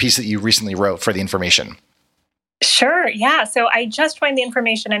the piece that you recently wrote for the Information. Sure. Yeah. So I just joined the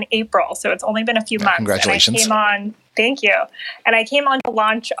Information in April, so it's only been a few months. Congratulations. And I came on, thank you. And I came on to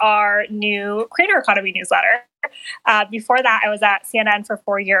launch our new Creator Economy newsletter. Before that, I was at CNN for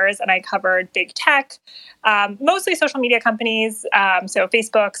 4 years, and I covered big tech, mostly social media companies, so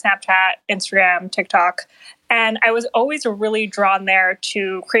Facebook, Snapchat, Instagram, TikTok. And I was always really drawn there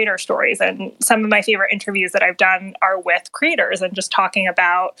to creator stories. And some of my favorite interviews that I've done are with creators and just talking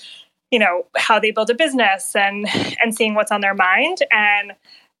about, how they build a business and seeing what's on their mind. And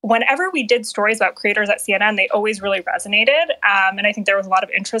whenever we did stories about creators at CNN, they always really resonated. And I think there was a lot of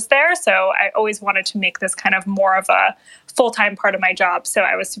interest there. So I always wanted to make this kind of more of a full-time part of my job. So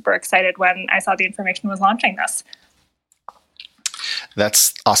I was super excited when I saw the Information was launching this.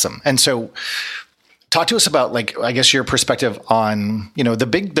 That's awesome. And so talk to us about, like, I guess your perspective on, the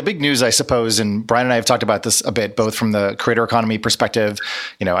big news, I suppose, and Brian and I have talked about this a bit, both from the creator economy perspective.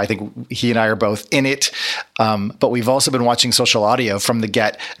 I think he and I are both in it, but we've also been watching social audio from the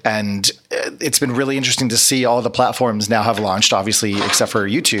get, and it's been really interesting to see all the platforms now have launched, obviously, except for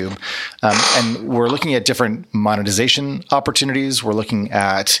YouTube. And we're looking at different monetization opportunities. We're looking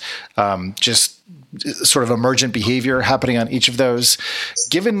at just sort of emergent behavior happening on each of those.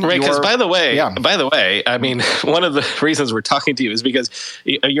 Given because by the way, I mean, one of the reasons we're talking to you is because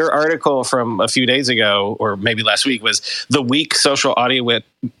your article from a few days ago, or maybe last week, was the week social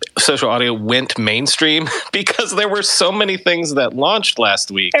audio went mainstream, because there were so many things that launched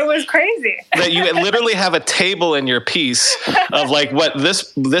last week. It was crazy. That you literally have a table in your piece of like what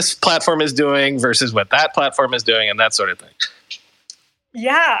this platform is doing versus what that platform is doing, and that sort of thing.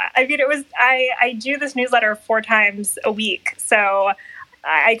 Yeah, I mean, I do this newsletter 4 times a week. So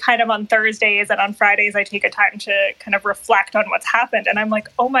I kind of on Thursdays and on Fridays, I take a time to kind of reflect on what's happened. And I'm like,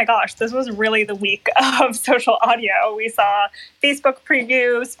 oh my gosh, this was really the week of social audio. We saw Facebook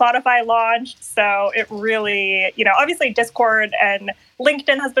preview, Spotify launched. So it really, obviously Discord and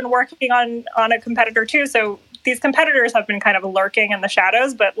LinkedIn has been working on a competitor too. So these competitors have been kind of lurking in the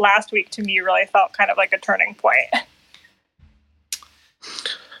shadows. But last week to me really felt kind of like a turning point.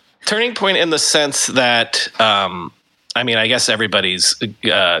 Turning point in the sense that, I mean, I guess everybody's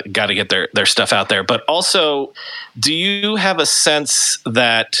got to get their stuff out there. But also, do you have a sense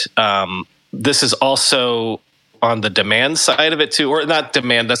that this is also on the demand side of it too? Or not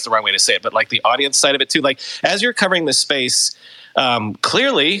demand, that's the wrong way to say it, but like the audience side of it too? Like, as you're covering this space,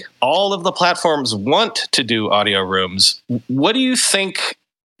 clearly all of the platforms want to do audio rooms. What do you think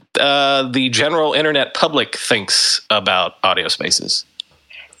the general internet public thinks about audio spaces?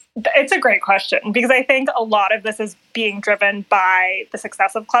 It's a great question, because I think a lot of this is being driven by the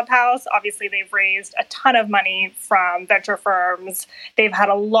success of Clubhouse. Obviously, they've raised a ton of money from venture firms. They've had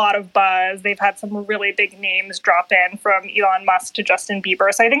a lot of buzz. They've had some really big names drop in, from Elon Musk to Justin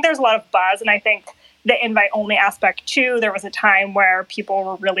Bieber. So I think there's a lot of buzz. And I think the invite-only aspect, too, there was a time where people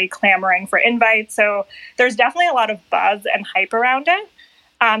were really clamoring for invites. So there's definitely a lot of buzz and hype around it.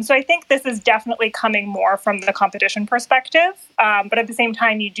 So I think this is definitely coming more from the competition perspective. But at the same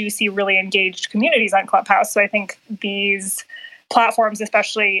time, you do see really engaged communities on Clubhouse. So I think these platforms,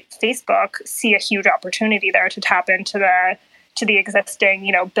 especially Facebook, see a huge opportunity there to tap into the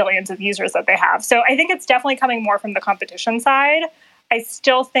existing, billions of users that they have. So I think it's definitely coming more from the competition side. I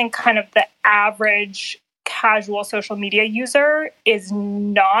still think kind of the average casual social media user is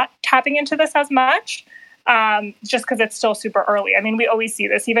not tapping into this as much. Just because it's still super early. I mean, we always see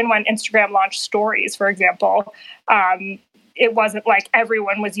this, even when Instagram launched stories, for example, it wasn't like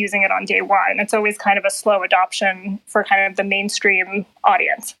everyone was using it on day one. It's always kind of a slow adoption for kind of the mainstream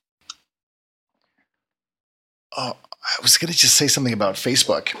audience. Oh, I was going to just say something about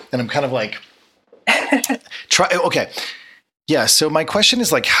Facebook, and I'm kind of like, okay. Yeah. So my question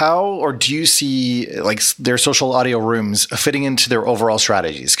is, like, how, or do you see like their social audio rooms fitting into their overall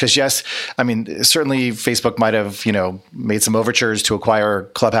strategies? Because yes, I mean, certainly Facebook might have, made some overtures to acquire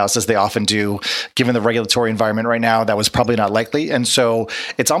Clubhouse, as they often do. Given the regulatory environment right now, that was probably not likely. And so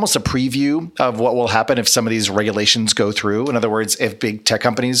it's almost a preview of what will happen if some of these regulations go through. In other words, if big tech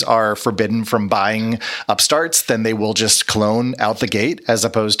companies are forbidden from buying upstarts, then they will just clone out the gate, as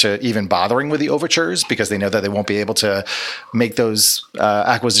opposed to even bothering with the overtures, because they know that they won't be able to make those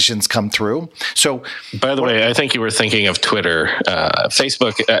acquisitions come through. So, by the way, I think you were thinking of Twitter.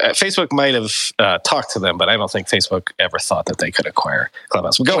 Facebook might have talked to them, but I don't think Facebook ever thought that they could acquire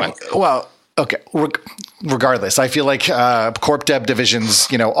Clubhouse. Go on. Well, okay. Regardless, I feel like corp dev divisions,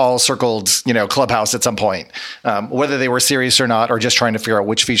 all circled, Clubhouse at some point. Whether they were serious or not, or just trying to figure out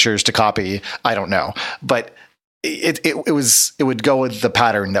which features to copy, I don't know. But it would go with the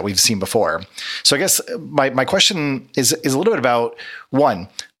pattern that we've seen before. So I guess my question is a little bit about, one,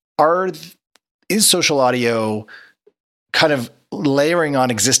 is social audio kind of layering on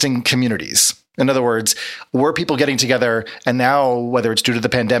existing communities? In other words, were people getting together, and now, whether it's due to the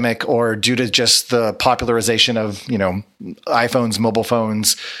pandemic or due to just the popularization of, iPhones, mobile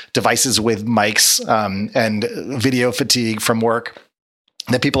phones, devices with mics, and video fatigue from work,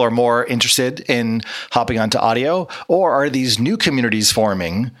 that people are more interested in hopping onto audio? Or are these new communities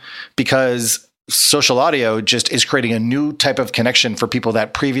forming because social audio just is creating a new type of connection for people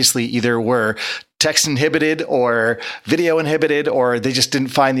that previously either were text inhibited or video inhibited, or they just didn't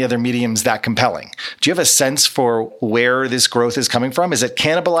find the other mediums that compelling? Do you have a sense for where this growth is coming from? Is it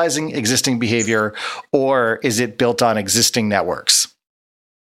cannibalizing existing behavior, or is it built on existing networks?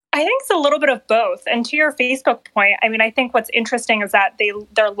 I think it's a little bit of both. And to your Facebook point, I mean, I think what's interesting is that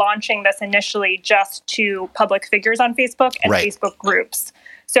they're launching this initially just to public figures on Facebook and Facebook groups.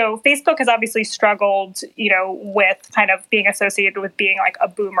 So Facebook has obviously struggled, with kind of being associated with being like a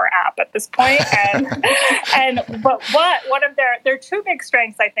boomer app at this point. But one of their two big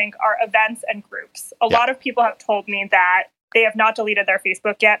strengths, I think, are events and groups. A lot of people have told me that they have not deleted their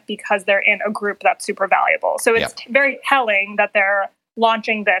Facebook yet because they're in a group that's super valuable. So it's very telling that they're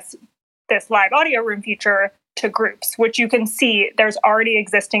launching this live audio room feature to groups, which you can see there's already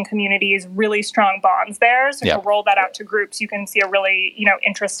existing communities, really strong bonds there. So to roll that out to groups, you can see a really,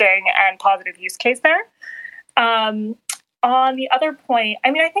 interesting and positive use case there. On the other point, I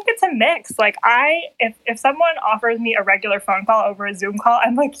mean, I think it's a mix. Like if someone offers me a regular phone call over a Zoom call,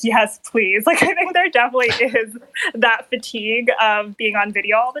 I'm like, yes, please. Like, I think there definitely is that fatigue of being on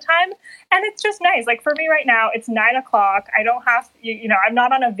video all the time. And it's just nice. Like for me right now, it's 9:00. I don't have, I'm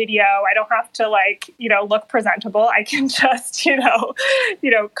not on a video. I don't have to look presentable. I can just,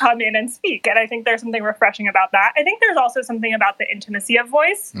 come in and speak. And I think there's something refreshing about that. I think there's also something about the intimacy of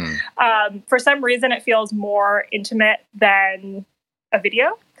voice. For some reason, it feels more intimate than a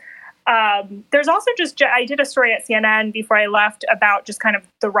video. There's also I did a story at CNN before I left about just kind of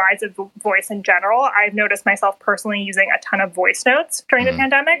the rise of voice in general. I've noticed myself personally using a ton of voice notes during the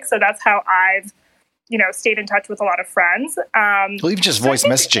pandemic. So that's how I've, stayed in touch with a lot of friends. Well, even just voice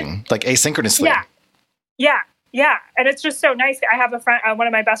messaging, like asynchronously. Yeah. And it's just so nice. I have a friend, one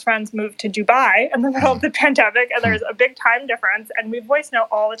of my best friends moved to Dubai in the middle of the pandemic, and there's a big time difference, and we voice note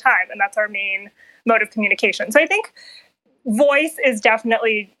all the time. And that's our main mode of communication. So I think voice is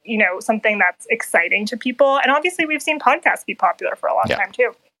definitely, something that's exciting to people. And obviously we've seen podcasts be popular for a long time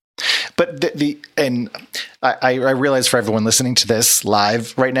too. But I realize for everyone listening to this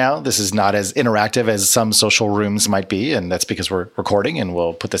live right now, this is not as interactive as some social rooms might be. And that's because we're recording, and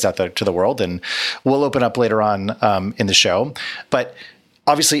we'll put this out there to the world, and we'll open up later on in the show. But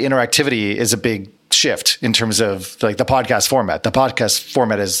obviously interactivity is a big shift in terms of like the podcast format. The podcast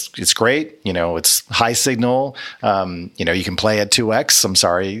format it's great. It's high signal. You can play at 2x. I'm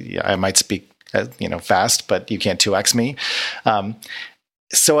sorry, I might speak, fast, but you can't 2x me.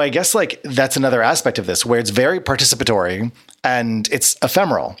 So I guess that's another aspect of this where it's very participatory and it's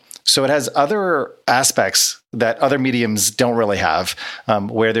ephemeral. So it has other aspects that other mediums don't really have,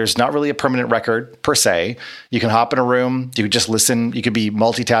 where there's not really a permanent record per se. You can hop in a room, you could just listen, you could be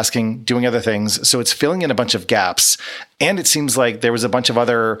multitasking, doing other things. So it's filling in a bunch of gaps. And it seems like there was a bunch of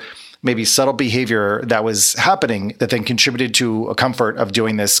other maybe subtle behavior that was happening that then contributed to a comfort of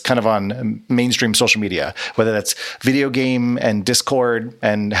doing this kind of on mainstream social media, whether that's video game and Discord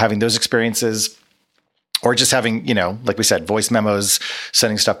and having those experiences, or just having, like we said, voice memos,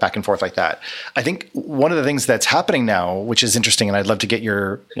 sending stuff back and forth like that. I think one of the things that's happening now, which is interesting, and I'd love to get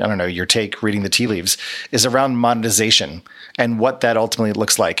your take reading the tea leaves, is around monetization and what that ultimately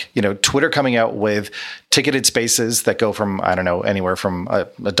looks like. Twitter coming out with ticketed spaces that go from, anywhere from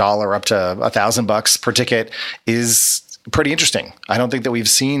 $1 up to $1,000 per ticket is pretty interesting. I don't think that we've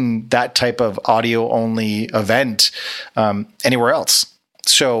seen that type of audio only event anywhere else.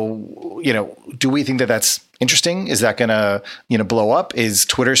 So, do we think that that's interesting? Is that going to, blow up? Is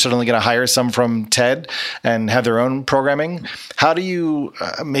Twitter suddenly going to hire some from TED and have their own programming? How do you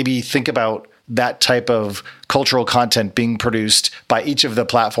maybe think about that type of cultural content being produced by each of the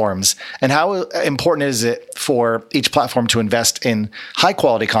platforms? And how important is it for each platform to invest in high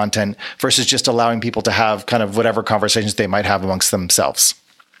quality content versus just allowing people to have kind of whatever conversations they might have amongst themselves?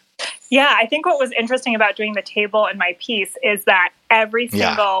 Yeah, I think what was interesting about doing the table in my piece is that every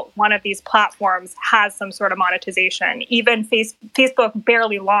single one of these platforms has some sort of monetization. Even Facebook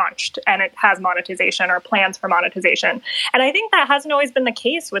barely launched and it has monetization or plans for monetization. And I think that hasn't always been the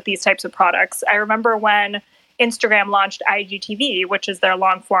case with these types of products. I remember when Instagram launched IGTV, which is their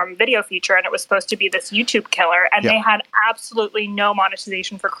long form video feature, and it was supposed to be this YouTube killer, and they had absolutely no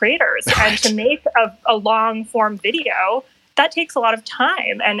monetization for creators. And to make a long form video, that takes a lot of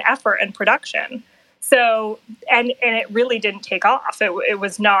time and effort and production. So, and it really didn't take off. It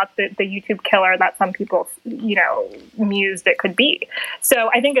was not the YouTube killer that some people, mused it could be. So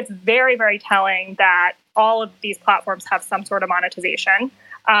I think it's very, very telling that all of these platforms have some sort of monetization.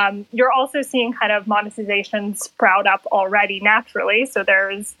 You're also seeing kind of monetization sprout up already naturally. So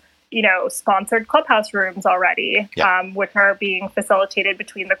there's, sponsored Clubhouse rooms already, which are being facilitated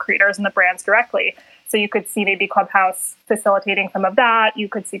between the creators and the brands directly. So you could see maybe Clubhouse facilitating some of that. You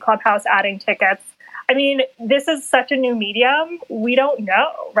could see Clubhouse adding tickets. I mean, this is such a new medium. We don't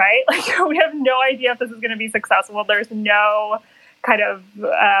know, right? We have no idea if this is going to be successful. There's no kind of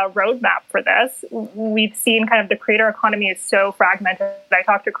roadmap for this. We've seen kind of the creator economy is so fragmented. I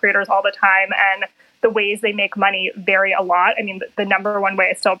talk to creators all the time, and the ways they make money vary a lot. I mean, the number one way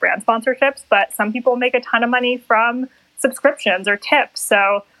is still brand sponsorships, but some people make a ton of money from subscriptions or tips.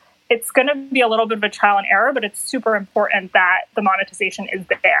 So it's going to be a little bit of a trial and error, but it's super important that the monetization is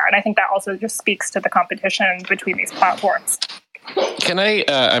there. And I think that also just speaks to the competition between these platforms. Can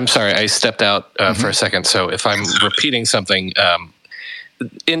I'm sorry, I stepped out for a second. So if I'm repeating something,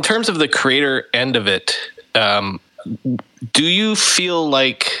 in terms of the creator end of it, do you feel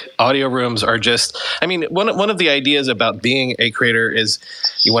like audio rooms are just, I mean, one of the ideas about being a creator is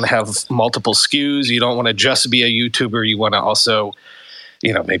you want to have multiple SKUs. You don't want to just be a YouTuber. You want to also,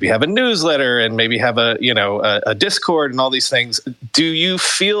 maybe have a newsletter and maybe have a Discord and all these things. Do you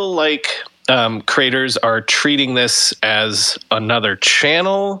feel like creators are treating this as another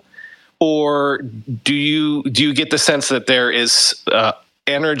channel, or do you get the sense that there is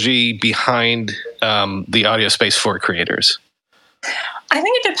energy behind the audio space for creators? I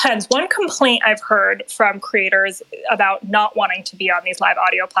think it depends. One complaint I've heard from creators about not wanting to be on these live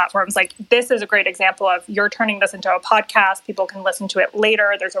audio platforms, like this is a great example of you're turning this into a podcast. People can listen to it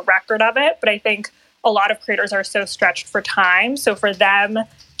later. There's a record of it. But I think a lot of creators are so stretched for time. So for them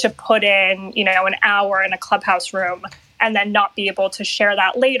to put in, an hour in a Clubhouse room and then not be able to share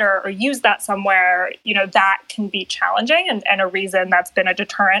that later or use that somewhere, that can be challenging and a reason that's been a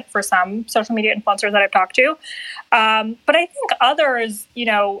deterrent for some social media influencers that I've talked to. But I think others,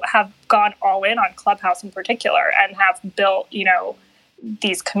 have gone all in on Clubhouse in particular and have built,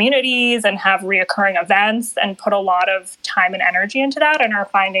 these communities and have reoccurring events and put a lot of time and energy into that and are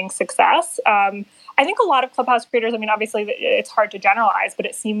finding success. I think a lot of Clubhouse creators, I mean, obviously it's hard to generalize, but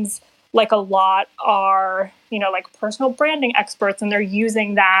it seems like a lot are, like personal branding experts, and they're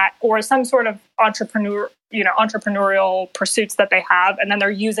using that or some sort of entrepreneurial pursuits that they have. And then they're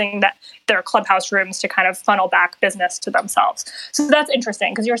using their Clubhouse rooms to kind of funnel back business to themselves. So that's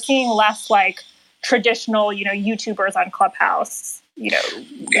interesting because you're seeing less like traditional, YouTubers on Clubhouse.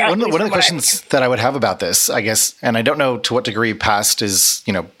 One of the questions that I would have about this, I guess, and I don't know to what degree past is,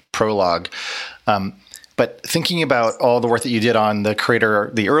 prologue, but thinking about all the work that you did on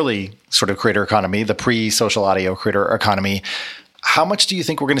the early sort of creator economy, the pre-social audio creator economy, how much do you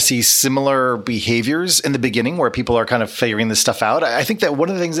think we're going to see similar behaviors in the beginning where people are kind of figuring this stuff out? I think that one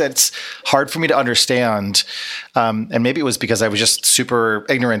of the things that's hard for me to understand, and maybe it was because I was just super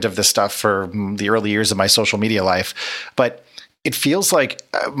ignorant of this stuff for the early years of my social media life, but it feels like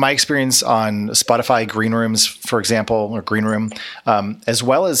my experience on Spotify Green Rooms, for example, or Green Room, as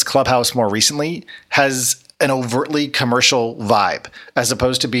well as Clubhouse more recently, has an overtly commercial vibe as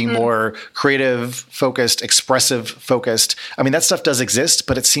opposed to being more creative focused, expressive focused. I mean, that stuff does exist,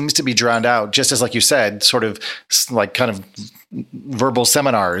 but it seems to be drowned out, just as, like you said, sort of like kind of verbal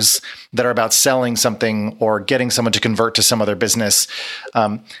seminars that are about selling something or getting someone to convert to some other business.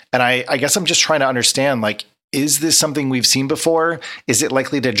 And I guess I'm just trying to understand, like, is this something we've seen before? Is it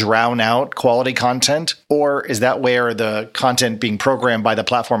likely to drown out quality content? Or is that where the content being programmed by the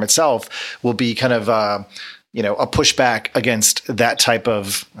platform itself will be kind of, a pushback against that type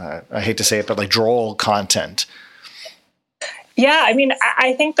of, I hate to say it, but like droll content? Yeah, I mean,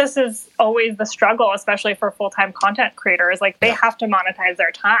 I think this is always the struggle, especially for full-time content creators. Like they have to monetize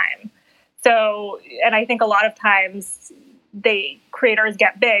their time. So, and I think a lot of times creators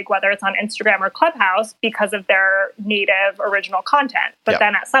get big, whether it's on Instagram or Clubhouse, because of their native original content. But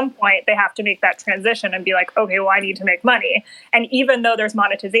then at some point they have to make that transition and be like, okay, well, I need to make money. And even though there's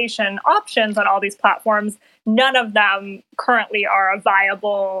monetization options on all these platforms, none of them currently are a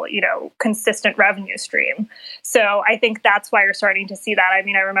viable, consistent revenue stream. So I think that's why you're starting to see that. I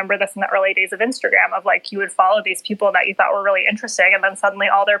mean, I remember this in the early days of Instagram of like, you would follow these people that you thought were really interesting, and then suddenly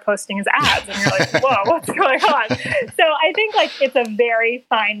all they're posting is ads. And you're like, whoa, what's going on? So I think like it's a very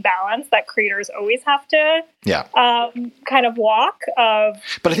fine balance that creators always have to kind of walk of.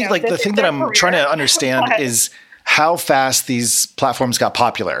 But I think like the thing that I'm trying to understand is how fast these platforms got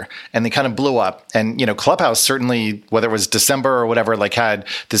popular and they kind of blew up. And, Clubhouse certainly, whether it was December or whatever, like had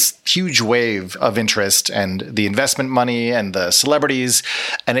this huge wave of interest and the investment money and the celebrities.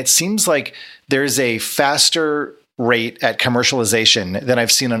 And it seems like there's a faster rate at commercialization than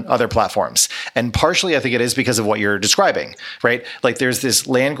I've seen on other platforms. And partially, I think it is because of what you're describing, right? Like there's this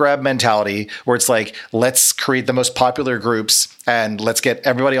land grab mentality where it's like, let's create the most popular groups and let's get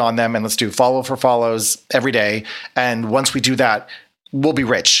everybody on them and let's do follow for follows every day. And once we do that, we'll be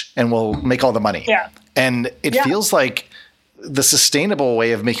rich and we'll make all the money. Yeah. And it feels like the sustainable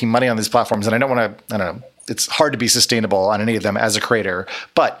way of making money on these platforms, and I don't know, it's hard to be sustainable on any of them as a creator,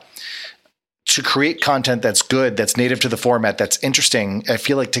 but to create content that's good, that's native to the format, that's interesting, I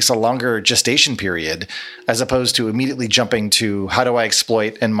feel like takes a longer gestation period as opposed to immediately jumping to how do I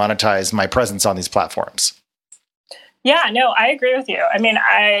exploit and monetize my presence on these platforms. Yeah, no, I agree with you. I mean,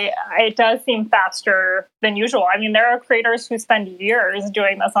 it does seem faster than usual. I mean, there are creators who spend years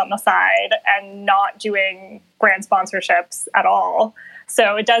doing this on the side and not doing brand sponsorships at all.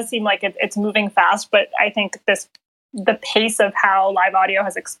 So it does seem like it's moving fast, but I think the pace of how live audio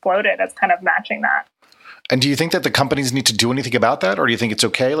has exploded is kind of matching that. And do you think that the companies need to do anything about that, or do you think it's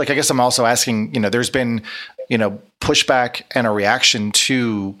okay? Like, I guess I'm also asking, there's been, pushback and a reaction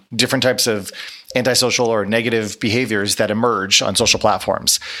to different types of antisocial or negative behaviors that emerge on social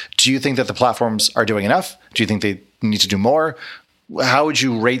platforms. Do you think that the platforms are doing enough? Do you think they need to do more? How would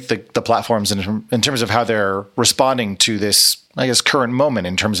you rate the platforms in terms of how they're responding to this, I guess, current moment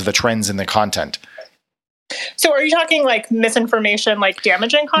in terms of the trends in the content? So are you talking like misinformation, like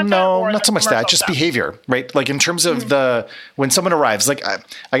damaging content? No, not so much that, just behavior, right? Like in terms of when someone arrives, like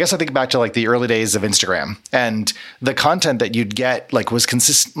I guess I think back to like the early days of Instagram, and the content that you'd get like was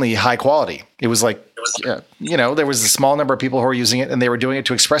consistently high quality. It was like, there was a small number of people who were using it and they were doing it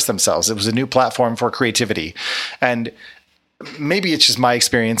to express themselves. It was a new platform for creativity. And maybe it's just my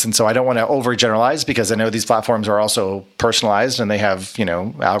experience. And so I don't want to overgeneralize because I know these platforms are also personalized and they have,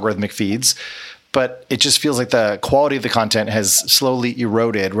 algorithmic feeds. But it just feels like the quality of the content has slowly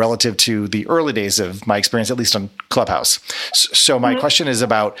eroded relative to the early days of my experience, at least on Clubhouse. So my question is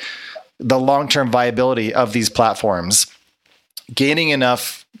about the long-term viability of these platforms, gaining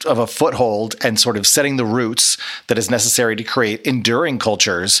enough of a foothold and sort of setting the roots that is necessary to create enduring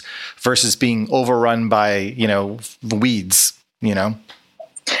cultures versus being overrun by, the weeds,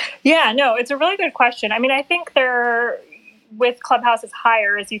 Yeah, no, it's a really good question. I mean, I think with Clubhouse's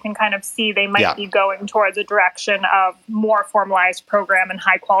hires, you can kind of see they might be going towards a direction of more formalized program and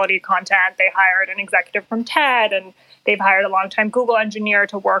high quality content. They hired an executive from TED, and they've hired a longtime Google engineer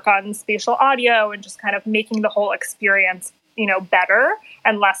to work on spatial audio and just kind of making the whole experience, better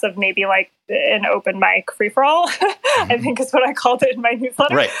and less of maybe like an open mic free for all, I think is what I called it in my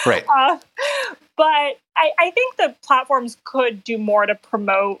newsletter. Right. But I think the platforms could do more to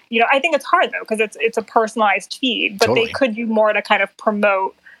promote, I think it's hard though, because it's a personalized feed, but They could do more to kind of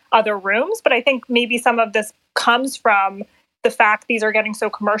promote other rooms. But I think maybe some of this comes from the fact these are getting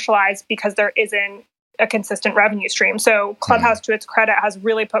so commercialized because there isn't a consistent revenue stream. So Clubhouse, to its credit, has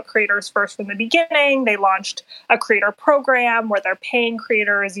really put creators first from the beginning. They launched a creator program where they're paying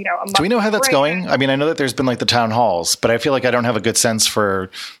creators, a month. Do we know how that's going? I mean, I know that there's been like the town halls, but I feel like I don't have a good sense for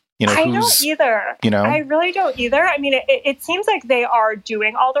I don't either. I really don't either. I mean, it seems like they are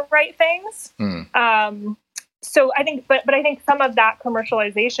doing all the right things. So I think, but I think some of that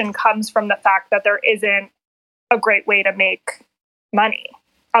commercialization comes from the fact that there isn't a great way to make money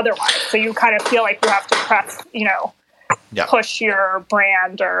otherwise. So you kind of feel like you have to press, push your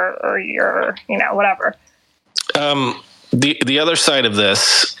brand or your, whatever. The other side of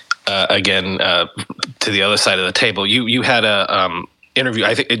this, again, to the other side of the table, you had a interview,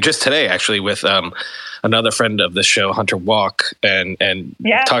 I think just today actually, with another friend of the show, Hunter Walk, and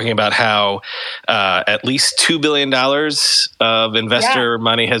talking about how at least $2 billion of investor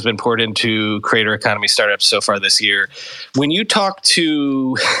money has been poured into creator economy startups so far this year. When you talk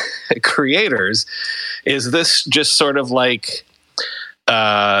to creators, is this just sort of like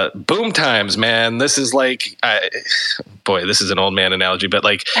boom times, man? This is like, this is an old man analogy, but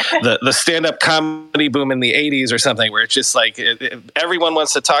like the stand-up comedy boom in the 80s or something, where it's just like everyone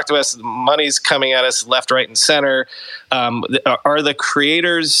wants to talk to us, money's coming at us left, right, and center. Are the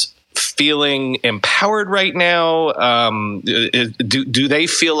creators feeling empowered right now? Do they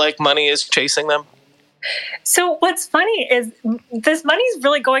feel like money is chasing them? So what's funny is this money is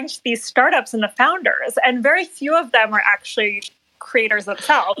really going to these startups and the founders, and very few of them are actually creators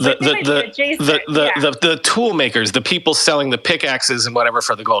themselves. The tool makers, the people selling the pickaxes and whatever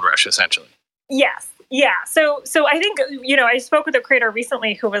for the gold rush, essentially. Yes. Yeah. So I think, I spoke with a creator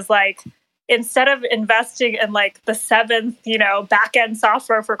recently who was like, instead of investing in like the seventh, back end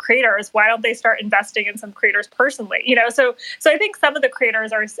software for creators, why don't they start investing in some creators personally? So I think some of the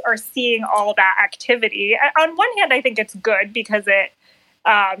creators are seeing all that activity. On one hand, I think it's good because it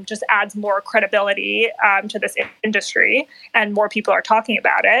just adds more credibility to this industry, and more people are talking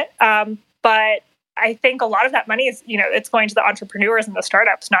about it. But I think a lot of that money is, it's going to the entrepreneurs and the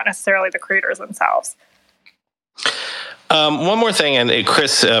startups, not necessarily the creators themselves. One more thing, and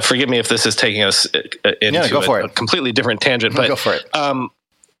Chris, forgive me if this is taking us into a completely different tangent, but go for it.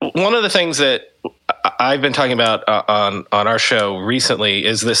 One of the things that I've been talking about on our show recently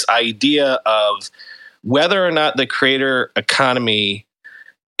is this idea of whether or not the creator economy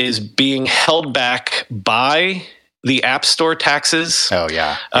is being held back by the App Store taxes. Oh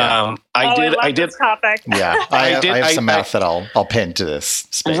yeah. I did this topic. Yeah, I have some math that I'll pin to this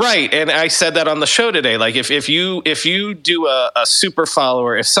space. Right, and I said that on the show today. Like, if you do a super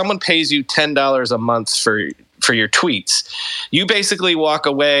follower, if someone pays you $10 a month for your tweets, you basically walk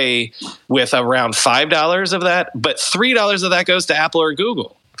away with around $5 of that, but $3 of that goes to Apple or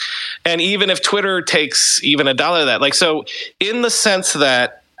Google. And even if Twitter takes even $1 of that, like, so in the sense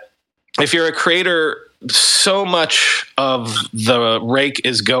that if you're a creator, so much of the rake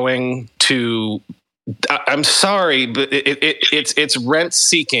is going to, I'm sorry, but it's rent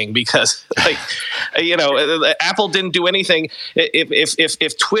seeking, because, like, Apple didn't do anything.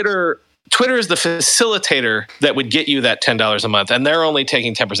 If Twitter is the facilitator that would get you that $10 a month, and they're only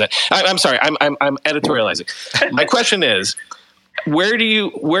taking 10%. I'm sorry, I'm editorializing. My question is, what do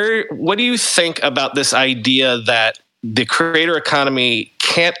you think about this idea that the creator economy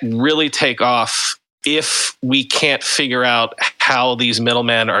can't really take off if we can't figure out how these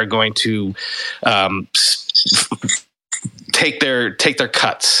middlemen are going to take their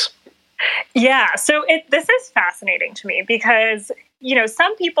cuts? Yeah, so this is fascinating to me, because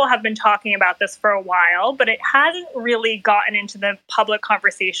some people have been talking about this for a while, but it hasn't really gotten into the public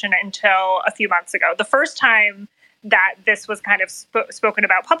conversation until a few months ago. The first time that this was kind of spoken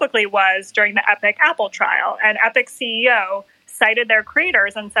about publicly was during the Epic Apple trial, and Epic's CEO cited their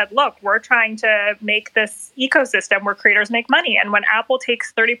creators and said, look, we're trying to make this ecosystem where creators make money. And when Apple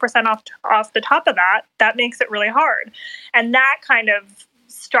takes 30% off the top of that, that makes it really hard. And that kind of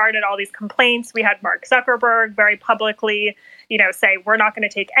started all these complaints. We had Mark Zuckerberg very publicly, say, we're not going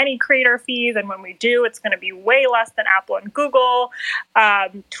to take any creator fees. And when we do, it's going to be way less than Apple and Google.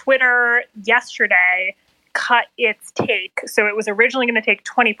 Twitter yesterday cut its take. So it was originally going to take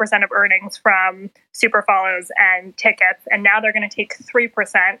 20% of earnings from super follows and tickets, and now they're going to take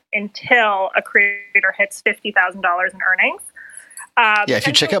 3% until a creator hits $50,000 in earnings. If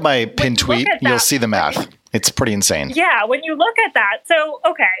you check out my pinned tweet, you'll see the math. It's pretty insane. Yeah, when you look at that, so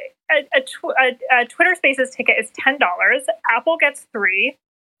okay, a Twitter Spaces ticket is $10. Apple gets $3.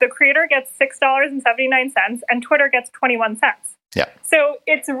 The creator gets $6.79, and Twitter gets 21 cents. Yeah. So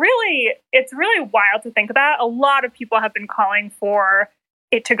it's really wild to think about. A lot of people have been calling for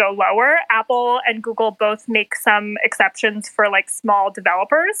it to go lower. Apple and Google both make some exceptions for like small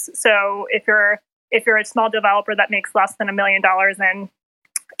developers. So if you're a small developer that makes less than $1 million in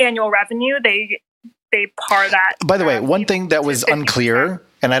annual revenue, they par that. By the way, one thing that was unclear,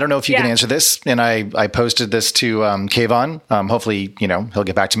 and I don't know if you can answer this, and I posted this to Kayvon. Hopefully, he'll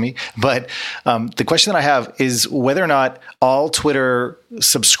get back to me. But the question that I have is whether or not all Twitter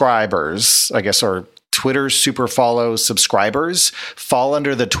subscribers, I guess, or Twitter super follow subscribers fall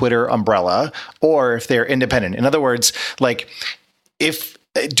under the Twitter umbrella, or if they're independent. In other words, like,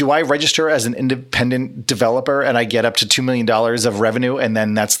 do I register as an independent developer and I get up to $2 million of revenue, and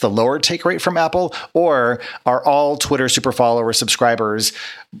then that's the lower take rate from Apple? Or are all Twitter super follower subscribers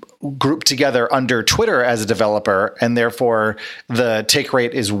grouped together under Twitter as a developer, and therefore the take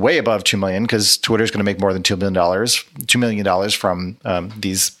rate is way above $2 million, because Twitter is going to make more than $2 million from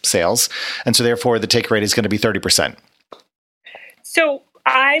these sales. And so therefore the take rate is going to be 30%. So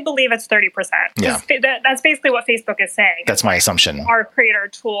I believe it's 30%. Yeah. That's basically what Facebook is saying. That's my assumption. Our creator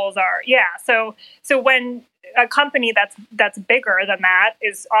tools are, So when a company that's bigger than that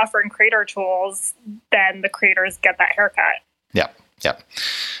is offering creator tools, then the creators get that haircut. Yeah.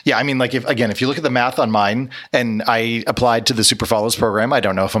 I mean, like, if you look at the math on mine, and I applied to the Super Follows program, I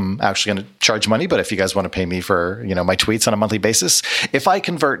don't know if I'm actually going to charge money, but if you guys want to pay me for, my tweets on a monthly basis, if I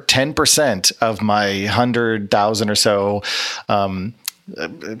convert 10% of my 100,000 or so,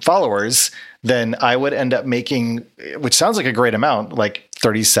 followers, then I would end up making, which sounds like a great amount, like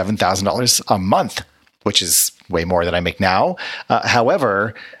 $37,000 a month, which is way more than I make now.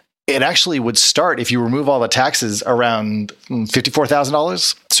 However, it actually would start, if you remove all the taxes, around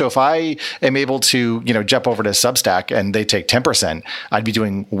 $54,000. So if I am able to, jump over to Substack and they take 10%, I'd be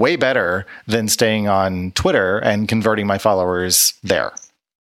doing way better than staying on Twitter and converting my followers there.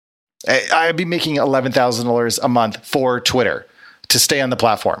 I'd be making $11,000 a month for Twitter to stay on the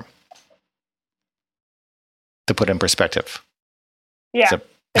platform, to put in perspective. Yeah, so.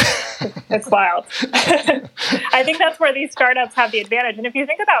 It's wild. I think that's where these startups have the advantage. And if you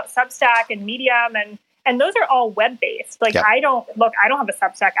think about Substack and Medium, and those are all web-based. Like, I don't have a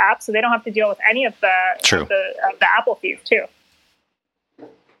Substack app, so they don't have to deal with any of the Apple fees too.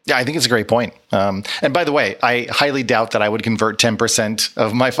 Yeah, I think it's a great point. And by the way, I highly doubt that I would convert 10%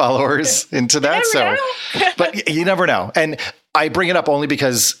 of my followers into that. But you never know. And I bring it up only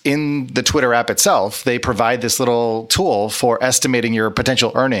because in the Twitter app itself, they provide this little tool for estimating your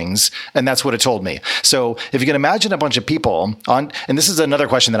potential earnings. And that's what it told me. So if you can imagine a bunch of people on, and this is another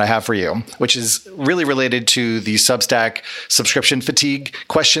question that I have for you, which is really related to the Substack subscription fatigue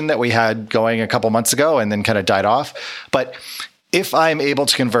question that we had going a couple months ago and then kind of died off. But if I'm able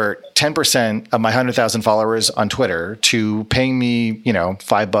to convert 10% of my 100,000 followers on Twitter to paying me,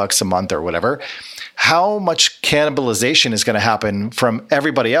 $5 a month or whatever, how much cannibalization is going to happen from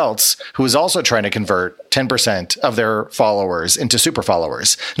everybody else who is also trying to convert 10% of their followers into super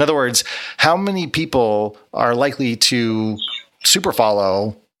followers? In other words, how many people are likely to super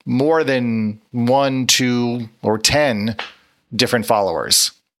follow more than 1, 2, or 10 different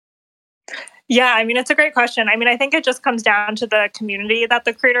followers? Yeah, it's a great question. I think it just comes down to the community that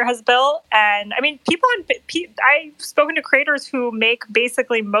the creator has built. And I've spoken to creators who make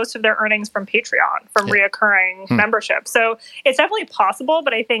basically most of their earnings from Patreon, from reoccurring membership. So it's definitely possible,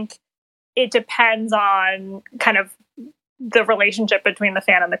 but I think it depends on kind of the relationship between the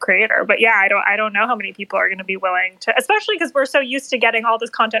fan and the creator. But yeah, I don't know how many people are going to be willing to, especially because we're so used to getting all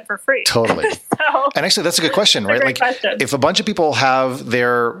this content for free. Totally. And actually, that's a good question, right? Like, if a bunch of people have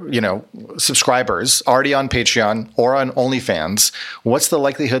their, subscribers already on Patreon or on OnlyFans, what's the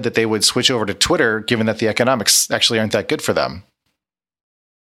likelihood that they would switch over to Twitter, given that the economics actually aren't that good for them?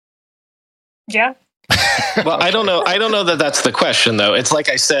 Yeah. Well, I don't know that that's the question, though. It's like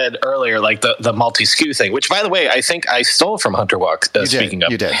I said earlier, like the multi-skew thing, which, by the way, I think I stole from Hunter Walk. Speaking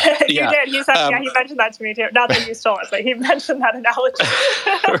of, you did. You did. He said, he mentioned that to me too. Not that you stole it, but he mentioned that analogy.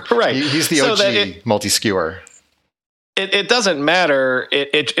 Right. He's the OG multi-skewer. It doesn't matter.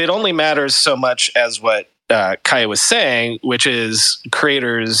 It only matters so much as what Kaya was saying, which is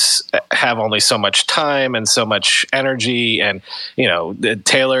creators have only so much time and so much energy. And,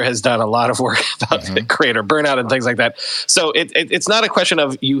 Taylor has done a lot of work about creator burnout and things like that. So it's not a question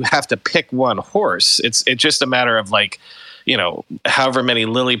of you have to pick one horse. It's just a matter of however many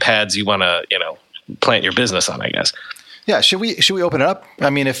lily pads you want to, plant your business on, I guess. Yeah. Should we open it up?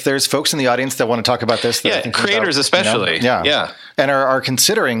 If there's folks in the audience that want to talk about this. Creators especially. Yeah. And are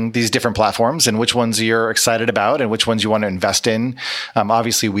considering these different platforms and which ones you're excited about and which ones you want to invest in.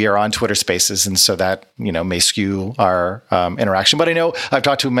 Obviously, we are on Twitter Spaces, and so that, may skew our interaction. But I know I've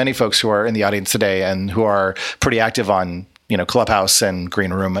talked to many folks who are in the audience today and who are pretty active on Clubhouse and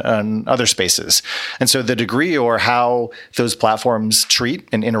Green Room and other spaces. And so the degree or how those platforms treat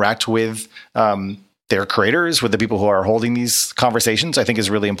and interact with their creators, with the people who are holding these conversations, I think is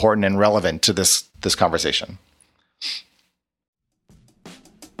really important and relevant to this conversation.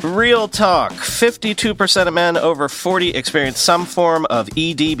 Real talk. 52% of men over 40 experience some form of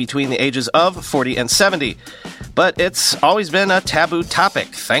ED between the ages of 40 and 70. But it's always been a taboo topic.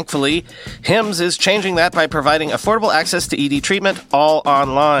 Thankfully, HIMSS is changing that by providing affordable access to ED treatment all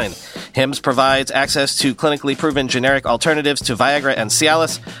online. HIMSS provides access to clinically proven generic alternatives to Viagra and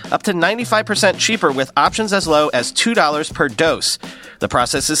Cialis, up to 95% cheaper with options as low as $2 per dose. The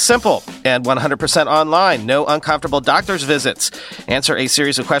process is simple and 100% online, no uncomfortable doctor's visits. Answer a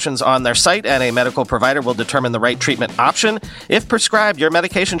series of questions on their site and a medical provider will determine the right treatment option. If prescribed, your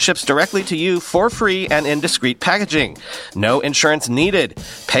medication ships directly to you for free and in discreet packaging. No insurance needed.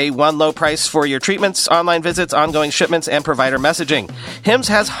 Pay one low price for your treatments, online visits, ongoing shipments, and provider messaging. HIMSS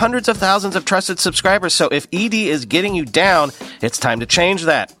has hundreds of thousands of trusted subscribers, so if ED is getting you down, it's time to change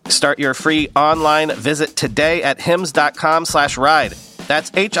that. Start your free online visit today at hims.com/ride.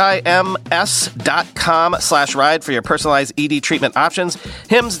 That's HIMS.com/ride for your personalized ED treatment options.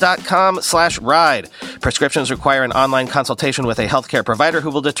 HIMS.com/ride. Prescriptions require an online consultation with a healthcare provider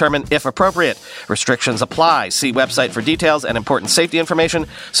who will determine if appropriate. Restrictions apply. See website for details and important safety information.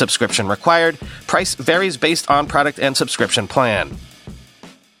 Subscription required. Price varies based on product and subscription plan.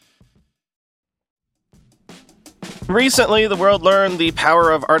 Recently, the world learned the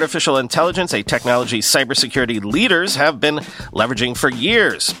power of artificial intelligence, a technology cybersecurity leaders have been leveraging for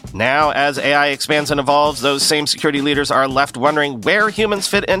years. Now, as AI expands and evolves, those same security leaders are left wondering where humans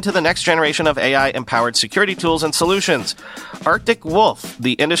fit into the next generation of AI-empowered security tools and solutions. Arctic Wolf,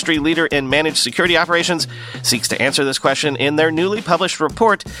 the industry leader in managed security operations, seeks to answer this question in their newly published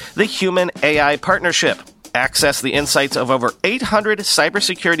report, The Human-AI Partnership. Access the insights of over 800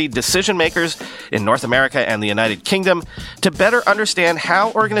 cybersecurity decision makers in North America and the United Kingdom to better understand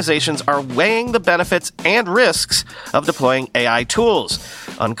how organizations are weighing the benefits and risks of deploying AI tools.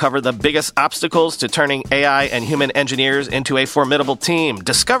 Uncover the biggest obstacles to turning AI and human engineers into a formidable team.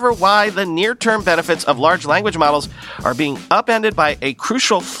 Discover why the near-term benefits of large language models are being upended by a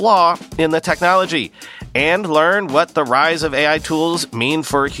crucial flaw in the technology. and learn what the rise of AI tools mean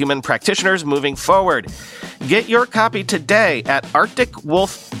for human practitioners moving forward. Get your copy today at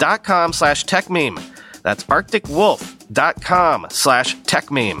arcticwolf.com/techmeme. That's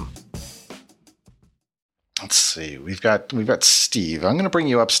arcticwolf.com/techmeme. Let's see. We've got Steve. I'm going to bring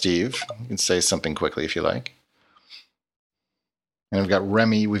you up, Steve. You can say something quickly if you like. And we've got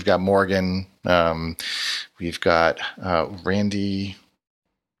Remy. We've got Morgan. We've got Randy.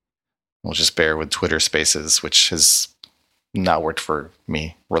 We'll just bear with Twitter Spaces, which has not worked for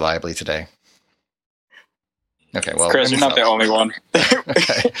me reliably today. Okay, well, Chris, you're not the only one.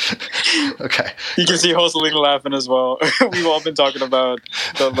 Okay. You can see Joselina laughing as well. We've all been talking about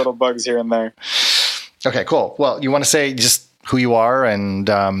the little bugs here and there. Okay, cool. Well, you want to say just who you are and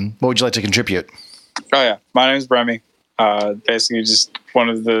what would you like to contribute? Oh, yeah. My name is Bremy. Basically just one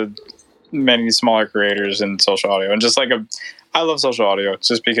of the many smaller creators in social audio. And just like I love social audio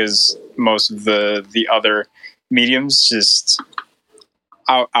just because most of the other mediums just...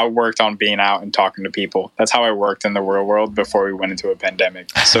 I worked on being out and talking to people. That's how I worked in the real world before we went into a pandemic.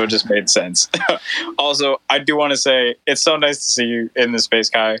 So it just made sense. Also, I do want to say it's so nice to see you in the space,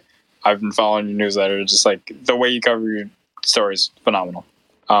 Kai. I've been following your newsletter. Just like the way you cover your stories, phenomenal.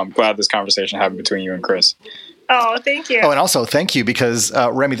 I'm glad this conversation happened between you and Chris. Oh, thank you. Oh, and also thank you because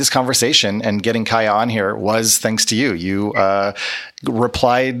Remy, this conversation and getting Kaya on here was thanks to you. You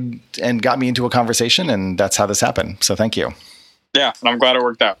replied and got me into a conversation, and that's how this happened. So thank you. Yeah, and I'm glad it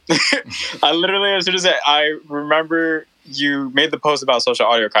worked out. I literally, as soon as I remember you made the post about social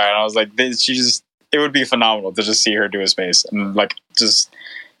audio, Kai, and I was like, it would be phenomenal to just see her do a space and like just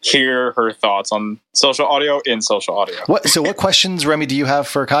hear her thoughts on social audio in social audio. So what questions, Remy, do you have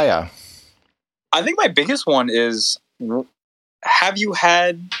for Kaya? I think my biggest one is, have you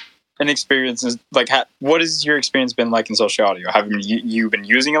had an experience, like, what has your experience been like in social audio? Have you been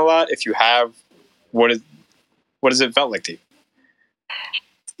using a lot? If you have, what has it felt like to you?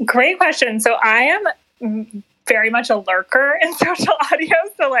 Great question. So I am very much a lurker in social audio.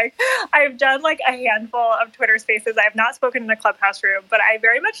 So like I've done like a handful of Twitter spaces. I have not spoken in a Clubhouse room, but I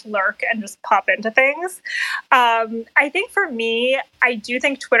very much lurk and just pop into things. I think for me, I do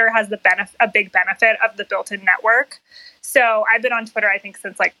think Twitter has a big benefit of the built-in network. So I've been on Twitter, I think,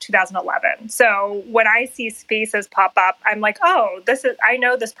 since like 2011. So when I see spaces pop up, I'm like, oh, I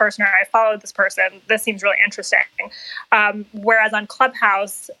know this person, or I follow this person. This seems really interesting. Whereas on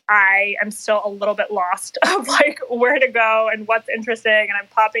Clubhouse, I am still a little bit lost of like where to go and what's interesting. And I'm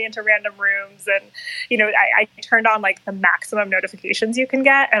popping into random rooms. And, I turned on like the maximum notifications you can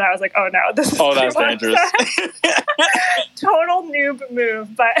get. And I was like, oh no, this is that's dangerous. Total noob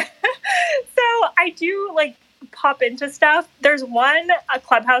move. But so I do like pop into stuff. There's a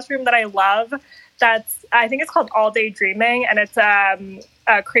Clubhouse room that I love I think it's called All Day Dreaming, and it's a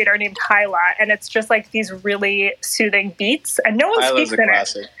creator named Hyla, and it's just like these really soothing beats, and no one speaks in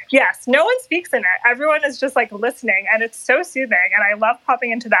it. Yes, no one speaks in it. Everyone is just like listening, and it's so soothing, and I love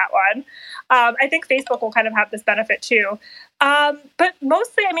popping into that one. I think Facebook will kind of have this benefit too. But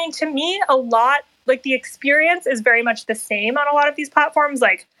mostly, I mean, to me, a lot, like the experience is very much the same on a lot of these platforms.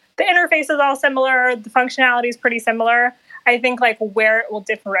 Like the interface is all similar. The functionality is pretty similar. I think like where it will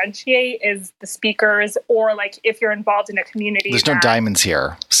differentiate is the speakers, or like if you're involved in a community. There's no diamonds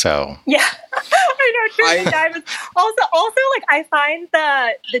here, so. Yeah, I know, true diamonds. Also, like I find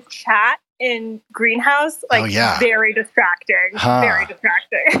the chat in Greenhouse like very distracting. Very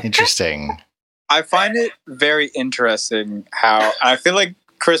distracting. Interesting. I find it very interesting how I feel like,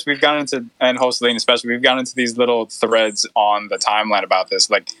 Chris, we've gotten into, and Joselina especially, we've gotten into these little threads on the timeline about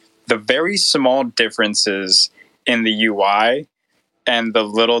this, like the very small differences in the UI and the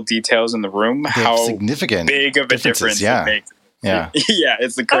little details in the room, how significant big of a difference it makes. Yeah. Yeah,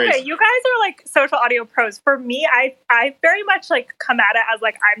 it's the crazy. Okay, you guys are like social audio pros. For me, I very much like come at it as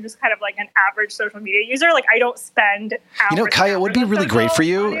like I'm just kind of like an average social media user. Like I don't spend hours. Kaya, it would be really great for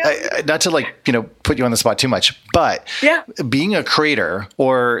you, not to like, put you on the spot too much, but being a creator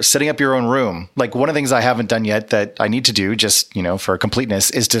or setting up your own room, like one of the things I haven't done yet that I need to do just, for completeness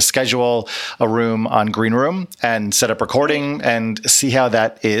is to schedule a room on Green Room and set up recording and see how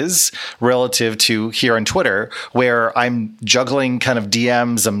that is relative to here on Twitter, where I'm juggling kind of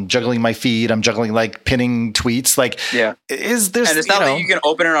DMs, I'm juggling my feed, I'm juggling like pinning tweets. Like, is this, and it's not like you can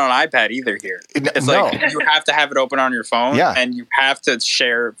open it on an iPad either here. It's like you have to have it open on your phone, and you have to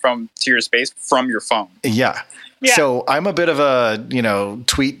share to your space from your phone. Yeah. Yeah. So I'm a bit of a,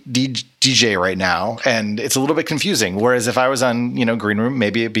 tweet DJ right now, and it's a little bit confusing. Whereas if I was on, Green Room,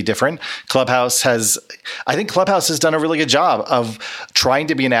 maybe it'd be different. I think Clubhouse has done a really good job of trying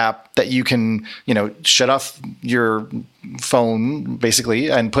to be an app that you can, shut off your phone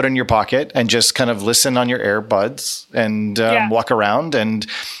basically and put in your pocket and just kind of listen on your earbuds and walk around, and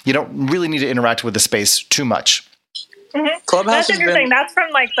you don't really need to interact with the space too much. Mm-hmm. Clubhouse that's interesting. That's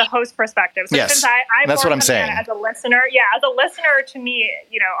from like the host perspective. So yes, since I'm that's what I'm saying. As a listener, to me,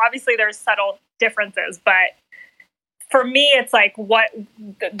 obviously there's subtle differences, but for me, it's like what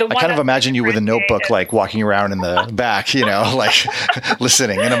the I kind of imagine you with a notebook, like walking around in the back, like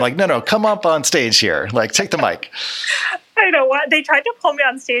listening, and I'm like, no, come up on stage here, like take the mic. I know what they tried to pull me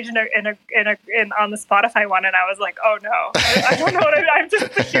on stage in on the Spotify one, and I was like, "Oh no, I don't know what I'm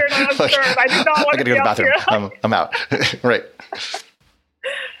just here to observe. I do not want to go to the bathroom. Here. I'm out." Right.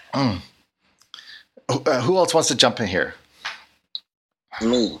 Who else wants to jump in here?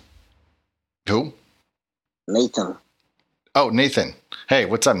 Me. Who? Nathan. Oh, Nathan. Hey,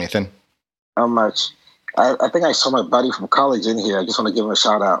 what's up, Nathan? How much? I think I saw my buddy from college in here. I just want to give him a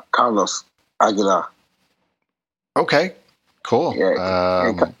shout out, Carlos Aguilar. Okay. Cool.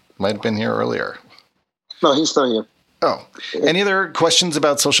 Yeah, might have been here earlier. No, he's still here. Oh. Any other questions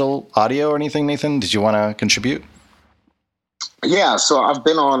about social audio or anything, Nathan? Did you want to contribute? Yeah, so I've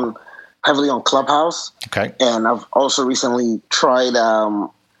been heavily on Clubhouse. Okay. And I've also recently tried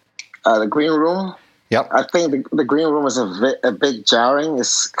the Green Room. Yep. I think the Green Room is a bit jarring.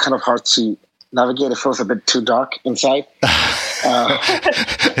 It's kind of hard to navigate. It feels a bit too dark inside.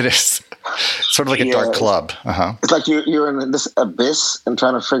 It is. Sort of like a dark club. Uh-huh. It's like you're in this abyss and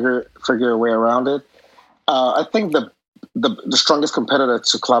trying to figure your way around it. I think the strongest competitor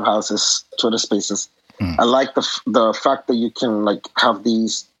to Clubhouse is Twitter Spaces. I like the fact that you can like have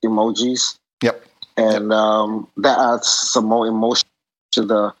these emojis. Yep. And that adds some more emotion to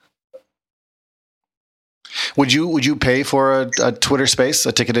the. Would you pay for a Twitter space,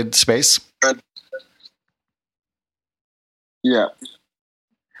 a ticketed space? Yeah.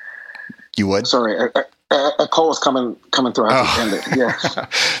 You would? Sorry, a call was coming through. I have to end it. Yeah.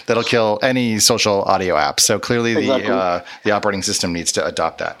 That'll kill any social audio app. So clearly the operating system needs to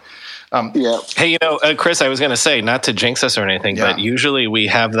adopt that. Yeah. Hey, Chris, I was going to say, not to jinx us or anything, but usually we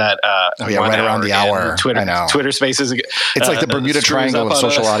have that. Right around the hour. Twitter, I know. Twitter Spaces. It's like the Bermuda Triangle of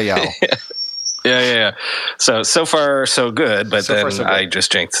social audio. Yeah. So far, so good. But so then I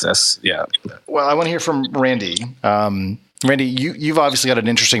just jinxed us. Yeah. Well, I want to hear from Randy. Randy, you've obviously got an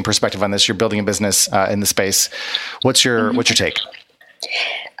interesting perspective on this. You're building a business in the space. What's your take?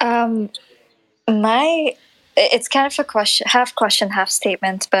 It's kind of a question, half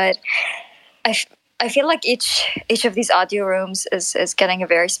statement, but I feel like each of these audio rooms is getting a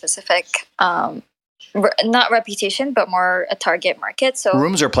very specific, not reputation, but more a target market. So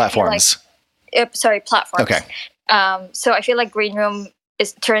rooms or platforms? Platforms. Okay. So I feel like Green Room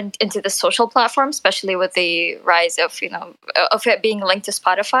is turned into the social platform, especially with the rise of it being linked to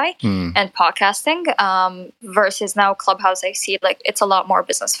Spotify and podcasting, versus now Clubhouse. I see like it's a lot more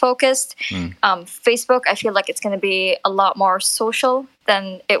business focused. Facebook, I feel like it's going to be a lot more social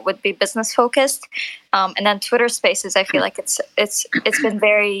than it would be business focused. And then Twitter Spaces, I feel like it's been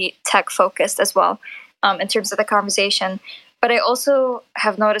very tech focused as well in terms of the conversation. But I also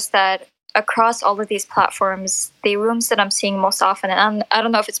have noticed that across all of these platforms, the rooms that I'm seeing most often, and I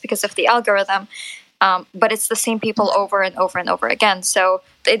don't know if it's because of the algorithm, but it's the same people over and over and over again. So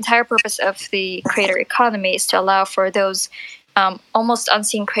the entire purpose of the creator economy is to allow for those almost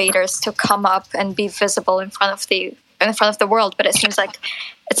unseen creators to come up and be visible in front of the world. But it seems like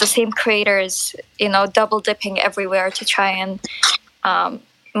it's the same creators, double dipping everywhere to try and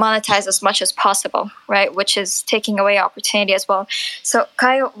monetize as much as possible, right? Which is taking away opportunity as well. So,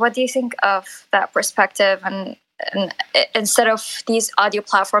 Kai, what do you think of that perspective? And instead of these audio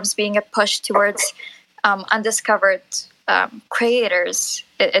platforms being a push towards undiscovered creators,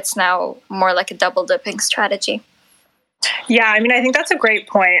 it's now more like a double dipping strategy. Yeah, I mean, I think that's a great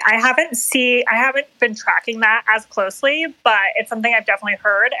point. I haven't been tracking that as closely, but it's something I've definitely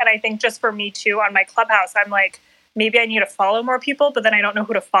heard. And I think just for me too, on my Clubhouse, I'm like, maybe I need to follow more people, but then I don't know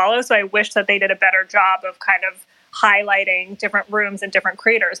who to follow. So I wish that they did a better job of kind of highlighting different rooms and different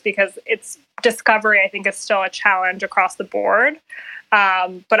creators, because it's discovery, I think, is still a challenge across the board.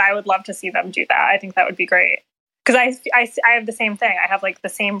 But I would love to see them do that. I think that would be great. Because I have the same thing. I have like the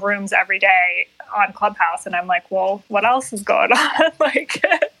same rooms every day on Clubhouse, and I'm like, well, what else is going on? Like,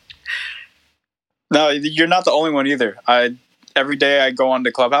 no, you're not the only one either. every day I go on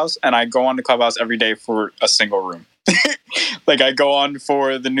to Clubhouse, and I go on to Clubhouse every day for a single room. Like I go on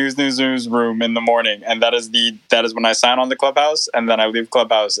for the news room in the morning, and that is when I sign on to Clubhouse, and then I leave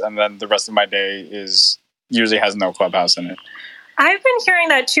Clubhouse, and then the rest of my day usually has no Clubhouse in it. I've been hearing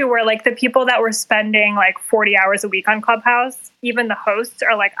that too, where like the people that were spending like 40 hours a week on Clubhouse, even the hosts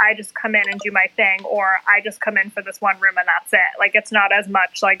are like, I just come in and do my thing, or I just come in for this one room and that's it. Like it's not as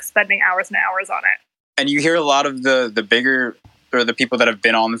much like spending hours and hours on it. And you hear a lot of the bigger, or the people that have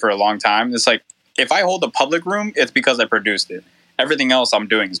been on for a long time. It's like, if I hold a public room, it's because I produced it. Everything else I'm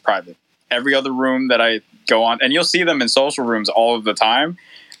doing is private. Every other room that I go on, and you'll see them in social rooms all of the time,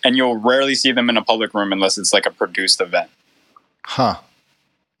 and you'll rarely see them in a public room unless it's like a produced event. Huh.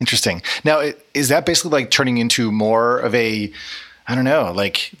 Interesting. Now, is that basically like turning into more of a, I don't know,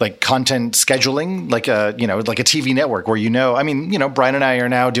 like content scheduling, like a TV network where, I mean, Brian and I are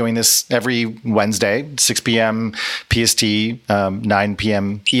now doing this every Wednesday, 6 p.m. PST, 9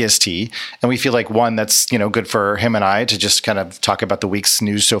 p.m. EST. And we feel like that's, good for him and I to just kind of talk about the week's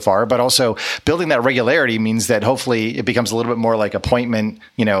news so far, but also building that regularity means that hopefully it becomes a little bit more like appointment,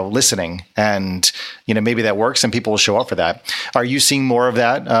 listening, and, maybe that works and people will show up for that. Are you seeing more of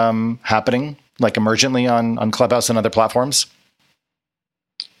that happening like emergently on Clubhouse and other platforms?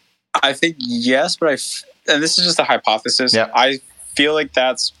 I think yes, but and this is just a hypothesis. Yeah. I feel like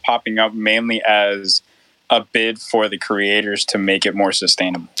that's popping up mainly as a bid for the creators to make it more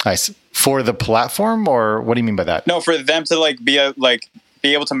sustainable. I see. For the platform, or what do you mean by that? No, for them to be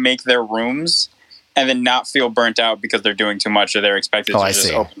able to make their rooms and then not feel burnt out because they're doing too much, or they're expected to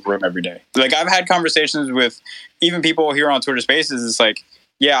just open the room every day. Like I've had conversations with even people here on Twitter Spaces. It's like,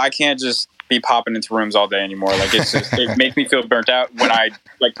 yeah, I can't just be popping into rooms all day anymore. Like it makes me feel burnt out when I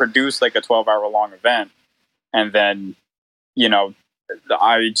produce like a 12-hour long event, and then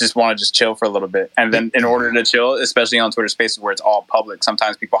I just want to just chill for a little bit. And then in order to chill, especially on Twitter Spaces where it's all public,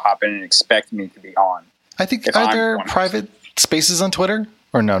 sometimes people hop in and expect me to be on. I think are there private spaces on Twitter,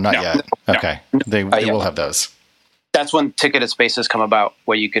 or no, not yet? No. Okay, they will have those. That's when ticketed spaces come about,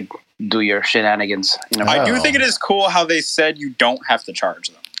 where you could do your shenanigans. I do think it is cool how they said you don't have to charge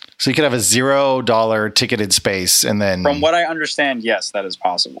them. So you could have a $0 ticketed space, and then, from what I understand, yes, that is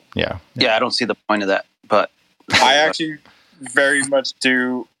possible. Yeah. I don't see the point of that, but I actually very much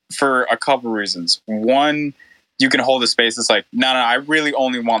do, for a couple reasons. One, you can hold a space that's like, no, I really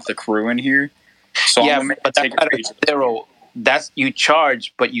only want the crew in here. So yeah, but that's you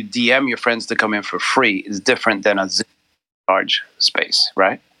charge, but you DM your friends to come in for free. Is different than a charge space,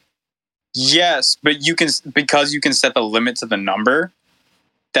 right? Yes, but because you can set the limit to the number.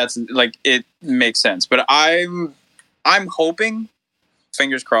 That's like, it makes sense. But I'm hoping,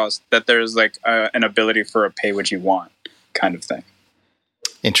 fingers crossed, that there's like an ability for a pay what you want kind of thing.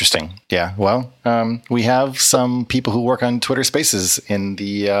 Interesting. Yeah. Well, we have some people who work on Twitter Spaces in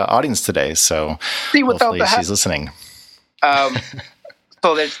the audience today, so hopefully she's listening. So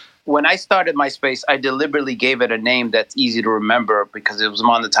when I started my space, I deliberately gave it a name that's easy to remember because it was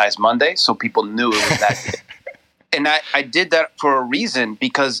Monetized Monday, so people knew it was that day. And I did that for a reason,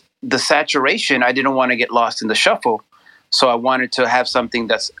 because the saturation, I didn't want to get lost in the shuffle. So I wanted to have something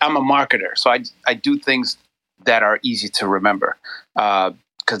I'm a marketer. So I do things that are easy to remember,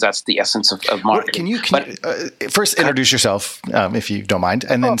 because that's the essence of marketing. Can you first introduce yourself, if you don't mind?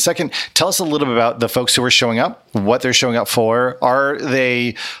 And then second, tell us a little bit about the folks who are showing up, what they're showing up for. Are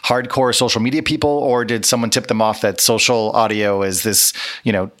they hardcore social media people, or did someone tip them off that social audio is this,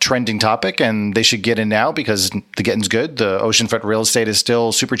 trending topic and they should get in now because the getting's good? The oceanfront real estate is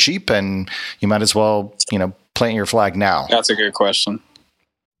still super cheap and you might as well, plant your flag now. That's a good question.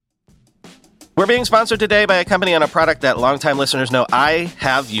 We're being sponsored today by a company on a product that longtime listeners know I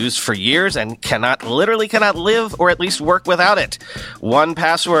have used for years and cannot live or at least work without it.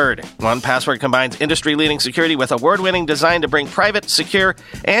 1Password. 1Password combines industry-leading security with award-winning design to bring private, secure,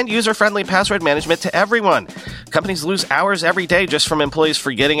 and user-friendly password management to everyone. Companies lose hours every day just from employees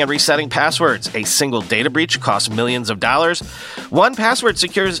forgetting and resetting passwords. A single data breach costs millions of dollars. 1Password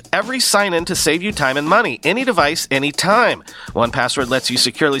secures every sign-in to save you time and money. Any device, anytime. 1Password lets you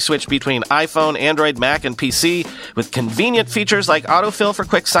securely switch between iPhone, Android, Mac, and PC with convenient features like autofill for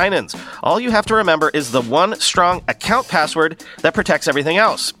quick sign-ins. All you have to remember is the one strong account password that protects everything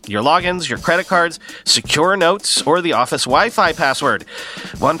else. Your logins, your credit cards, secure notes, or the office Wi-Fi password.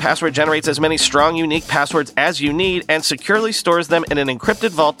 1Password generates as many strong, unique passwords as you need and securely stores them in an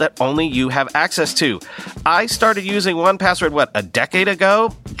encrypted vault that only you have access to. I started using 1Password, a decade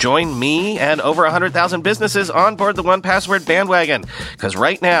ago? Join me and over 100,000 businesses on board the 1Password bandwagon. Because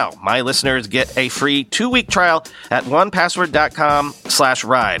right now, my listeners get a free 2-week trial at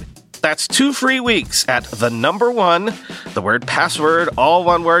 1password.com/ride. That's 2 free weeks at the number one, the word password, all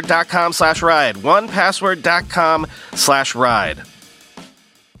one word.com/ride. 1password.com/ride.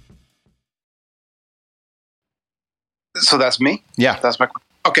 So that's me? Yeah. That's my question.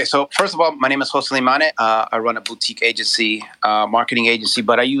 Okay, so first of all, my name is José Mane. I run a boutique agency, marketing agency,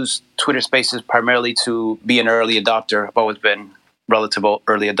 but I use Twitter Spaces primarily to be an early adopter. I've always been relative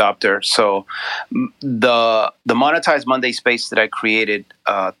early adopter. So the Monetize Monday space that I created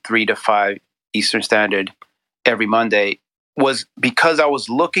 3 to 5 Eastern Standard every Monday was because I was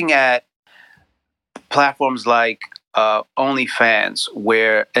looking at platforms like OnlyFans,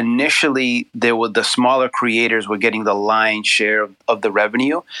 where initially the smaller creators were getting the lion's share of the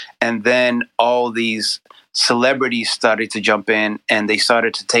revenue, and then all these celebrities started to jump in and they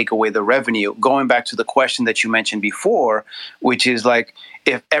started to take away the revenue. Going back to the question that you mentioned before, which is like,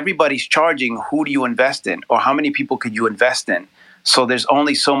 if everybody's charging, who do you invest in, or how many people could you invest in? So there's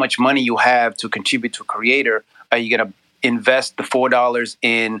only so much money you have to contribute to a creator. Are you going to invest the $4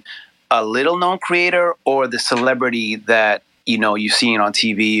 in a little known creator or the celebrity that you've seen on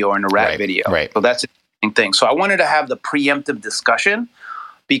TV or in a rap video? Right. So that's an interesting thing. So I wanted to have the preemptive discussion,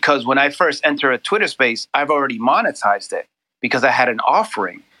 because when I first enter a Twitter space, I've already monetized it because I had an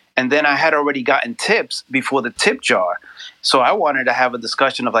offering, and then I had already gotten tips before the tip jar. So I wanted to have a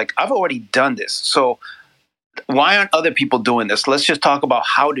discussion of like, I've already done this. So why aren't other people doing this? Let's just talk about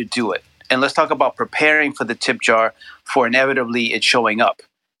how to do it, and let's talk about preparing for the tip jar for inevitably it showing up.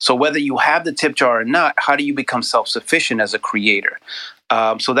 So whether you have the tip jar or not, how do you become self-sufficient as a creator?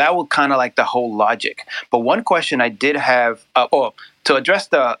 So that was kind of like the whole logic. But one question I did have, to address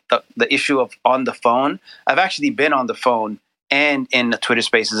the issue of on the phone, I've actually been on the phone and in the Twitter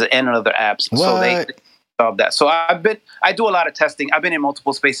Spaces and in other apps. What? So they solved that. So I do a lot of testing. I've been in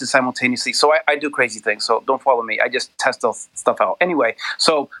multiple spaces simultaneously. So I do crazy things. So don't follow me. I just test stuff out. Anyway,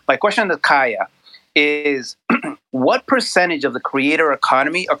 so my question to Kaya is, what percentage of the creator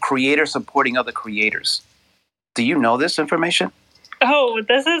economy are creators supporting other creators? Do you know this information? Oh,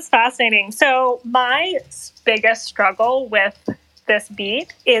 this is fascinating. So my biggest struggle with this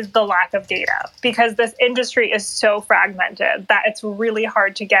beat is the lack of data, because this industry is so fragmented that it's really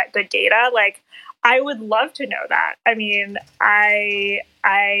hard to get good data. Like, I would love to know that. I mean, I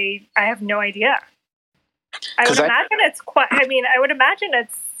have no idea. I would imagine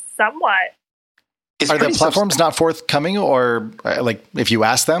it's somewhat. Are the platforms not forthcoming, or like if you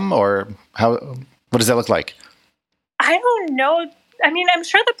ask them, or how? What does that look like? I don't know. I mean, I'm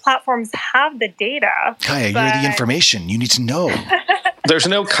sure the platforms have the data. Kaya, you're the information. You need to know. There's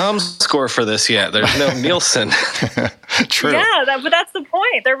no ComScore for this yet. There's no Nielsen. True. Yeah, but that's the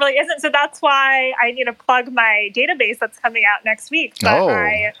point. There really isn't. So that's why I need to plug my database that's coming out next week. But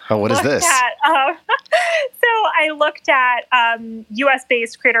what is this? So I looked at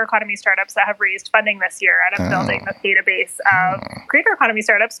U.S.-based creator economy startups that have raised funding this year, and I'm building this database of creator economy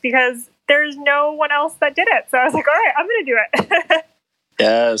startups because there's no one else that did it. So I was like, all right, I'm going to do it.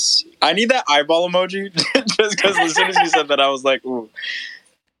 Yes. I need that eyeball emoji just because as soon as you said that, I was like, ooh.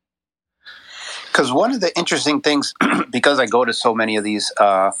 Because one of the interesting things, because I go to so many of these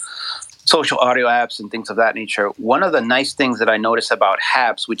social audio apps and things of that nature, one of the nice things that I notice about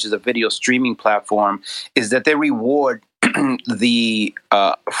Haps, which is a video streaming platform, is that they reward the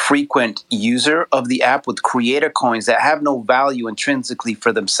frequent user of the app with creator coins that have no value intrinsically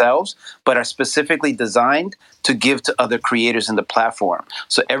for themselves, but are specifically designed to give to other creators in the platform.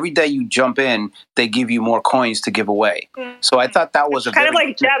 So every day you jump in, they give you more coins to give away. So I thought that was kind of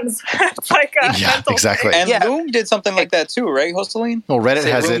like gems. It's like a mental exactly. And Loom did something like that too, right, Hosteline? Well, Reddit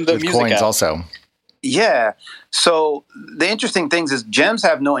has it with coins app. Also. Yeah. So the interesting things is gems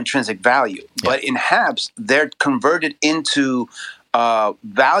have no intrinsic value, but in Haps, they're converted into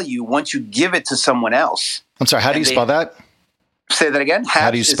value once you give it to someone else. I'm sorry, how do you spell that? Say that again? How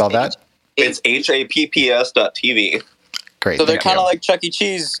do you spell that? It's HAPPS.TV. Great. So they're kind of like Chuck E.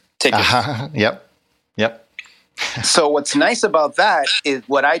 Cheese tickets. Yep. So what's nice about that is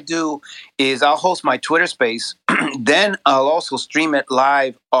what I do is I'll host my Twitter space. Then I'll also stream it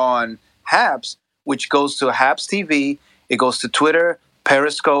live on Haps, which goes to Haps TV. It goes to Twitter,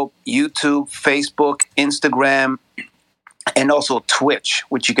 Periscope, YouTube, Facebook, Instagram, and also Twitch,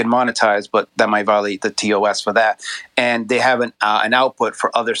 which you can monetize, but that might violate the TOS for that. And they have an output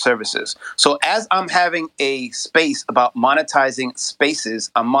for other services. So as I'm having a space about monetizing spaces,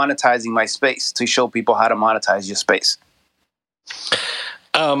 I'm monetizing my space to show people how to monetize your space.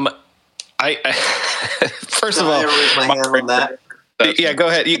 I first of all, raise my hand on that. Yeah, go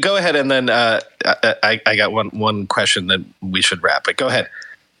ahead. You go ahead, and then I got one question that we should wrap. But go ahead.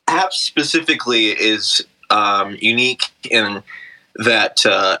 Haps specifically is unique in that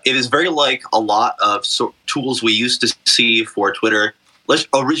it is very like a lot of tools we used to see for Twitter,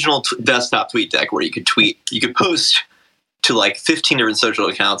 original desktop tweet deck, where you could post to like 15 different social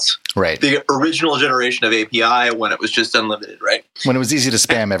accounts. Right. The original generation of API when it was just unlimited, right? When it was easy to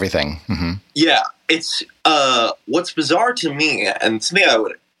spam everything. Mm-hmm. Yeah. It's what's bizarre to me, and something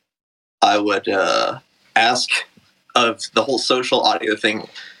I would ask of the whole social audio thing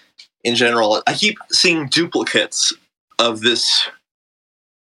in general. I keep seeing duplicates of this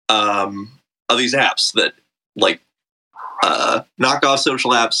of these apps that like knockoff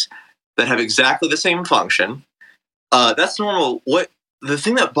social apps that have exactly the same function. That's normal. What the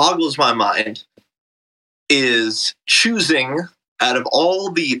thing that boggles my mind is choosing out of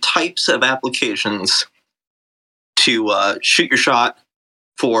all the types of applications to shoot your shot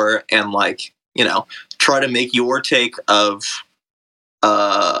for, and like, you know, try to make your take of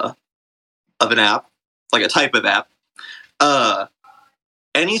an app, like a type of app.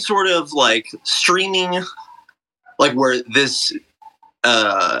 Any sort of like streaming, like where this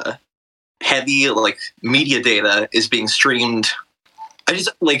heavy like media data is being streamed. I just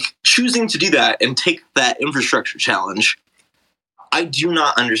like choosing to do that and take that infrastructure challenge. I do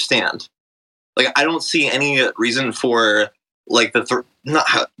not understand. Like, I don't see any reason for like the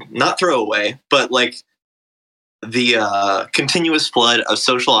not throwaway, but like the continuous flood of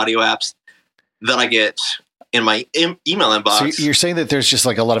social audio apps that I get in my email inbox. So you're saying that there's just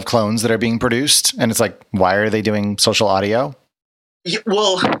like a lot of clones that are being produced, and it's like, why are they doing social audio? Yeah,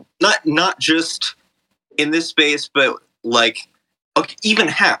 well, not just in this space, but like, okay, even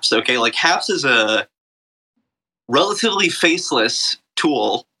Haps. Okay, like Haps is a relatively faceless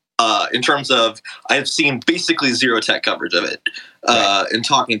tool in terms of I've seen basically zero tech coverage of it in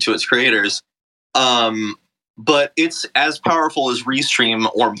talking to its creators. But it's as powerful as Restream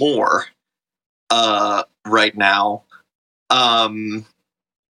or more right now. I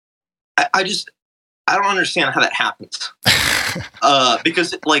don't understand how that happens.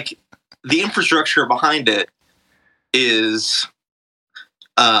 Because like the infrastructure behind it is,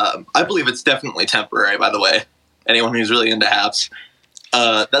 I believe it's definitely temporary, by the way. Anyone who's really into apps,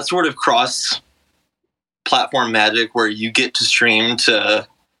 that sort of cross-platform magic where you get to stream to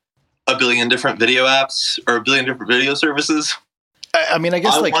a billion different video apps or a billion different video services. I mean, I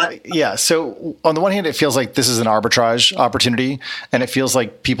guess yeah. So on the one hand, it feels like this is an arbitrage opportunity, and it feels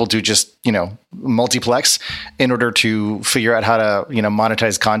like people do just, you know, multiplex in order to figure out how to, you know,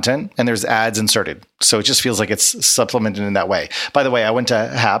 monetize content, and there's ads inserted. So it just feels like it's supplemented in that way. By the way, I went to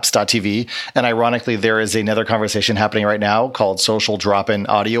haps.tv, and ironically, there is another conversation happening right now called Social Drop-In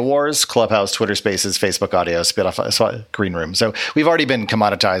Audio Wars, Clubhouse, Twitter Spaces, Facebook Audio, Spit-off, Green Room. So we've already been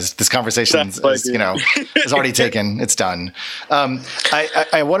commoditized. This conversation is, you know, is already taken. It's done.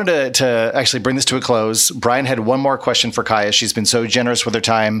 I wanted to actually bring this to a close. Brian had one more question for Kaya. She's been so generous with her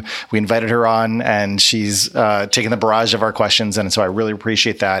time. We invited her on, and she's taken the barrage of our questions, and so I really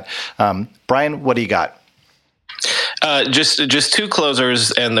appreciate that. Brian, what do you got? Just two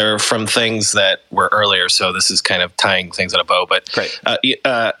closers, and they're from things that were earlier, so this is kind of tying things in a bow. But great.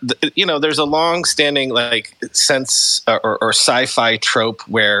 You know, there's a long-standing like sense or sci-fi trope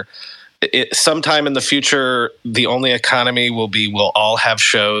where sometime in the future, the only economy will be we'll all have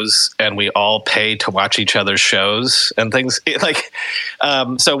shows and we all pay to watch each other's shows and things like.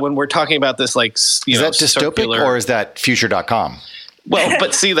 So when we're talking about this, like, you know, is that dystopic or is that future.com? Well,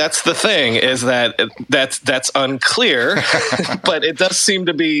 but see, that's the thing, is that that's unclear, but it does seem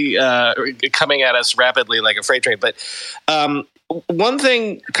to be coming at us rapidly like a freight train. But one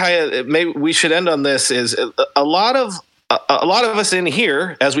thing, Kaya, maybe we should end on this, is a lot of us in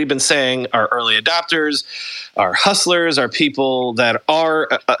here, as we've been saying, are early adopters, are hustlers, are people that are,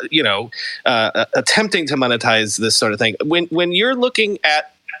 attempting to monetize this sort of thing. When you're looking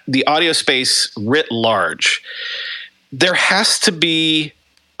at the audio space writ large, there has to be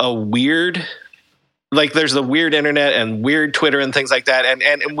a weird, like there's the weird internet and weird Twitter and things like that.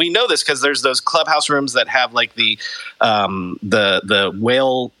 And we know this because there's those Clubhouse rooms that have like the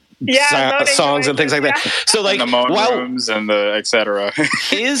whale songs and things like that. So like, and the moan rooms and the et cetera.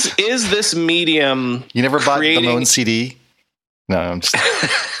 is this medium? You never bought the Moan CD? No, I'm just.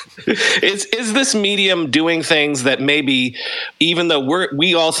 Is this medium doing things that maybe, even though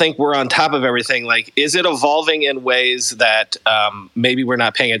we all think we're on top of everything, like, is it evolving in ways that maybe we're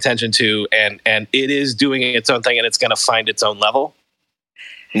not paying attention to, and it is doing its own thing and it's going to find its own level?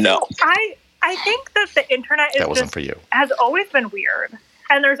 No. I think that the internet has always been weird.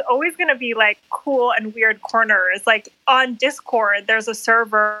 And there's always going to be like cool and weird corners. Like on Discord, there's a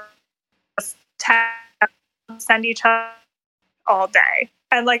server send each other all day.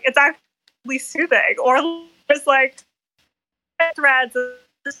 And like, it's actually soothing. Or there's like, threads. I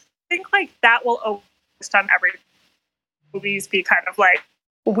think like that will always on every movies be kind of like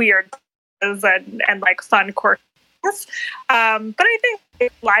weird and like fun quirky. But I think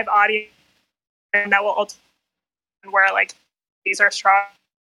live audio and that will ultimately where like these are strong.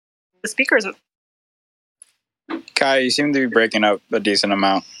 The speakers. Kai, you seem to be breaking up a decent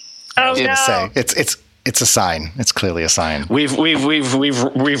amount. Oh I was no! gonna say it's a sign. It's clearly a sign. We've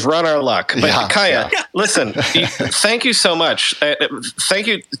run our luck. But Yeah, Kaya, listen, thank you so much. Thank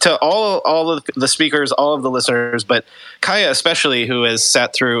you to all of the speakers, all of the listeners, but Kaya especially, who has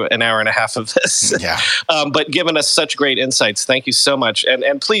sat through an hour and a half of this, but given us such great insights. Thank you so much.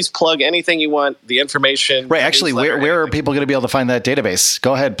 And please plug anything you want, the information. Right. Actually, where are people going to be able to find that database?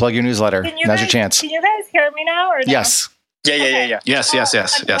 Go ahead, plug your newsletter. Now's your chance. Can you guys hear me now? Or no? Yes. Yeah. Yes.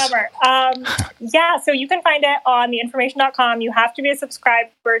 Yeah, so you can find it on theinformation.com. You have to be a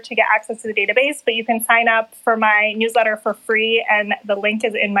subscriber to get access to the database, but you can sign up for my newsletter for free, and the link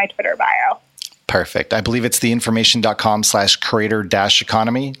is in my Twitter bio. Perfect. I believe it's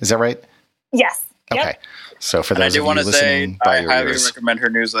theinformation.com/creator-economy. Is that right? Yes. Okay. Yep. So for those of you listening by your highly ears. recommend her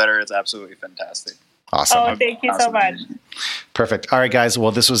newsletter. It's absolutely fantastic. Awesome. Oh, thank you so much. Perfect. All right, guys.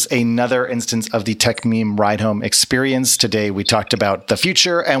 Well, this was another instance of the Tech Meme Ride Home experience. Today, we talked about the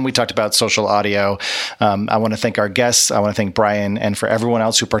future and we talked about social audio. I want to thank our guests. I want to thank Brian, and for everyone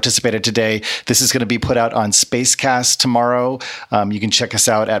else who participated today. This is going to be put out on Spacecast tomorrow. You can check us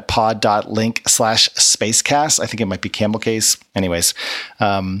out at pod.link/Spacecast. I think it might be Camel Case. Anyways,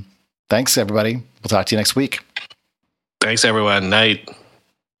 thanks, everybody. We'll talk to you next week. Thanks, everyone. Night.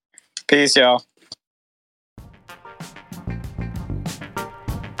 Peace, y'all.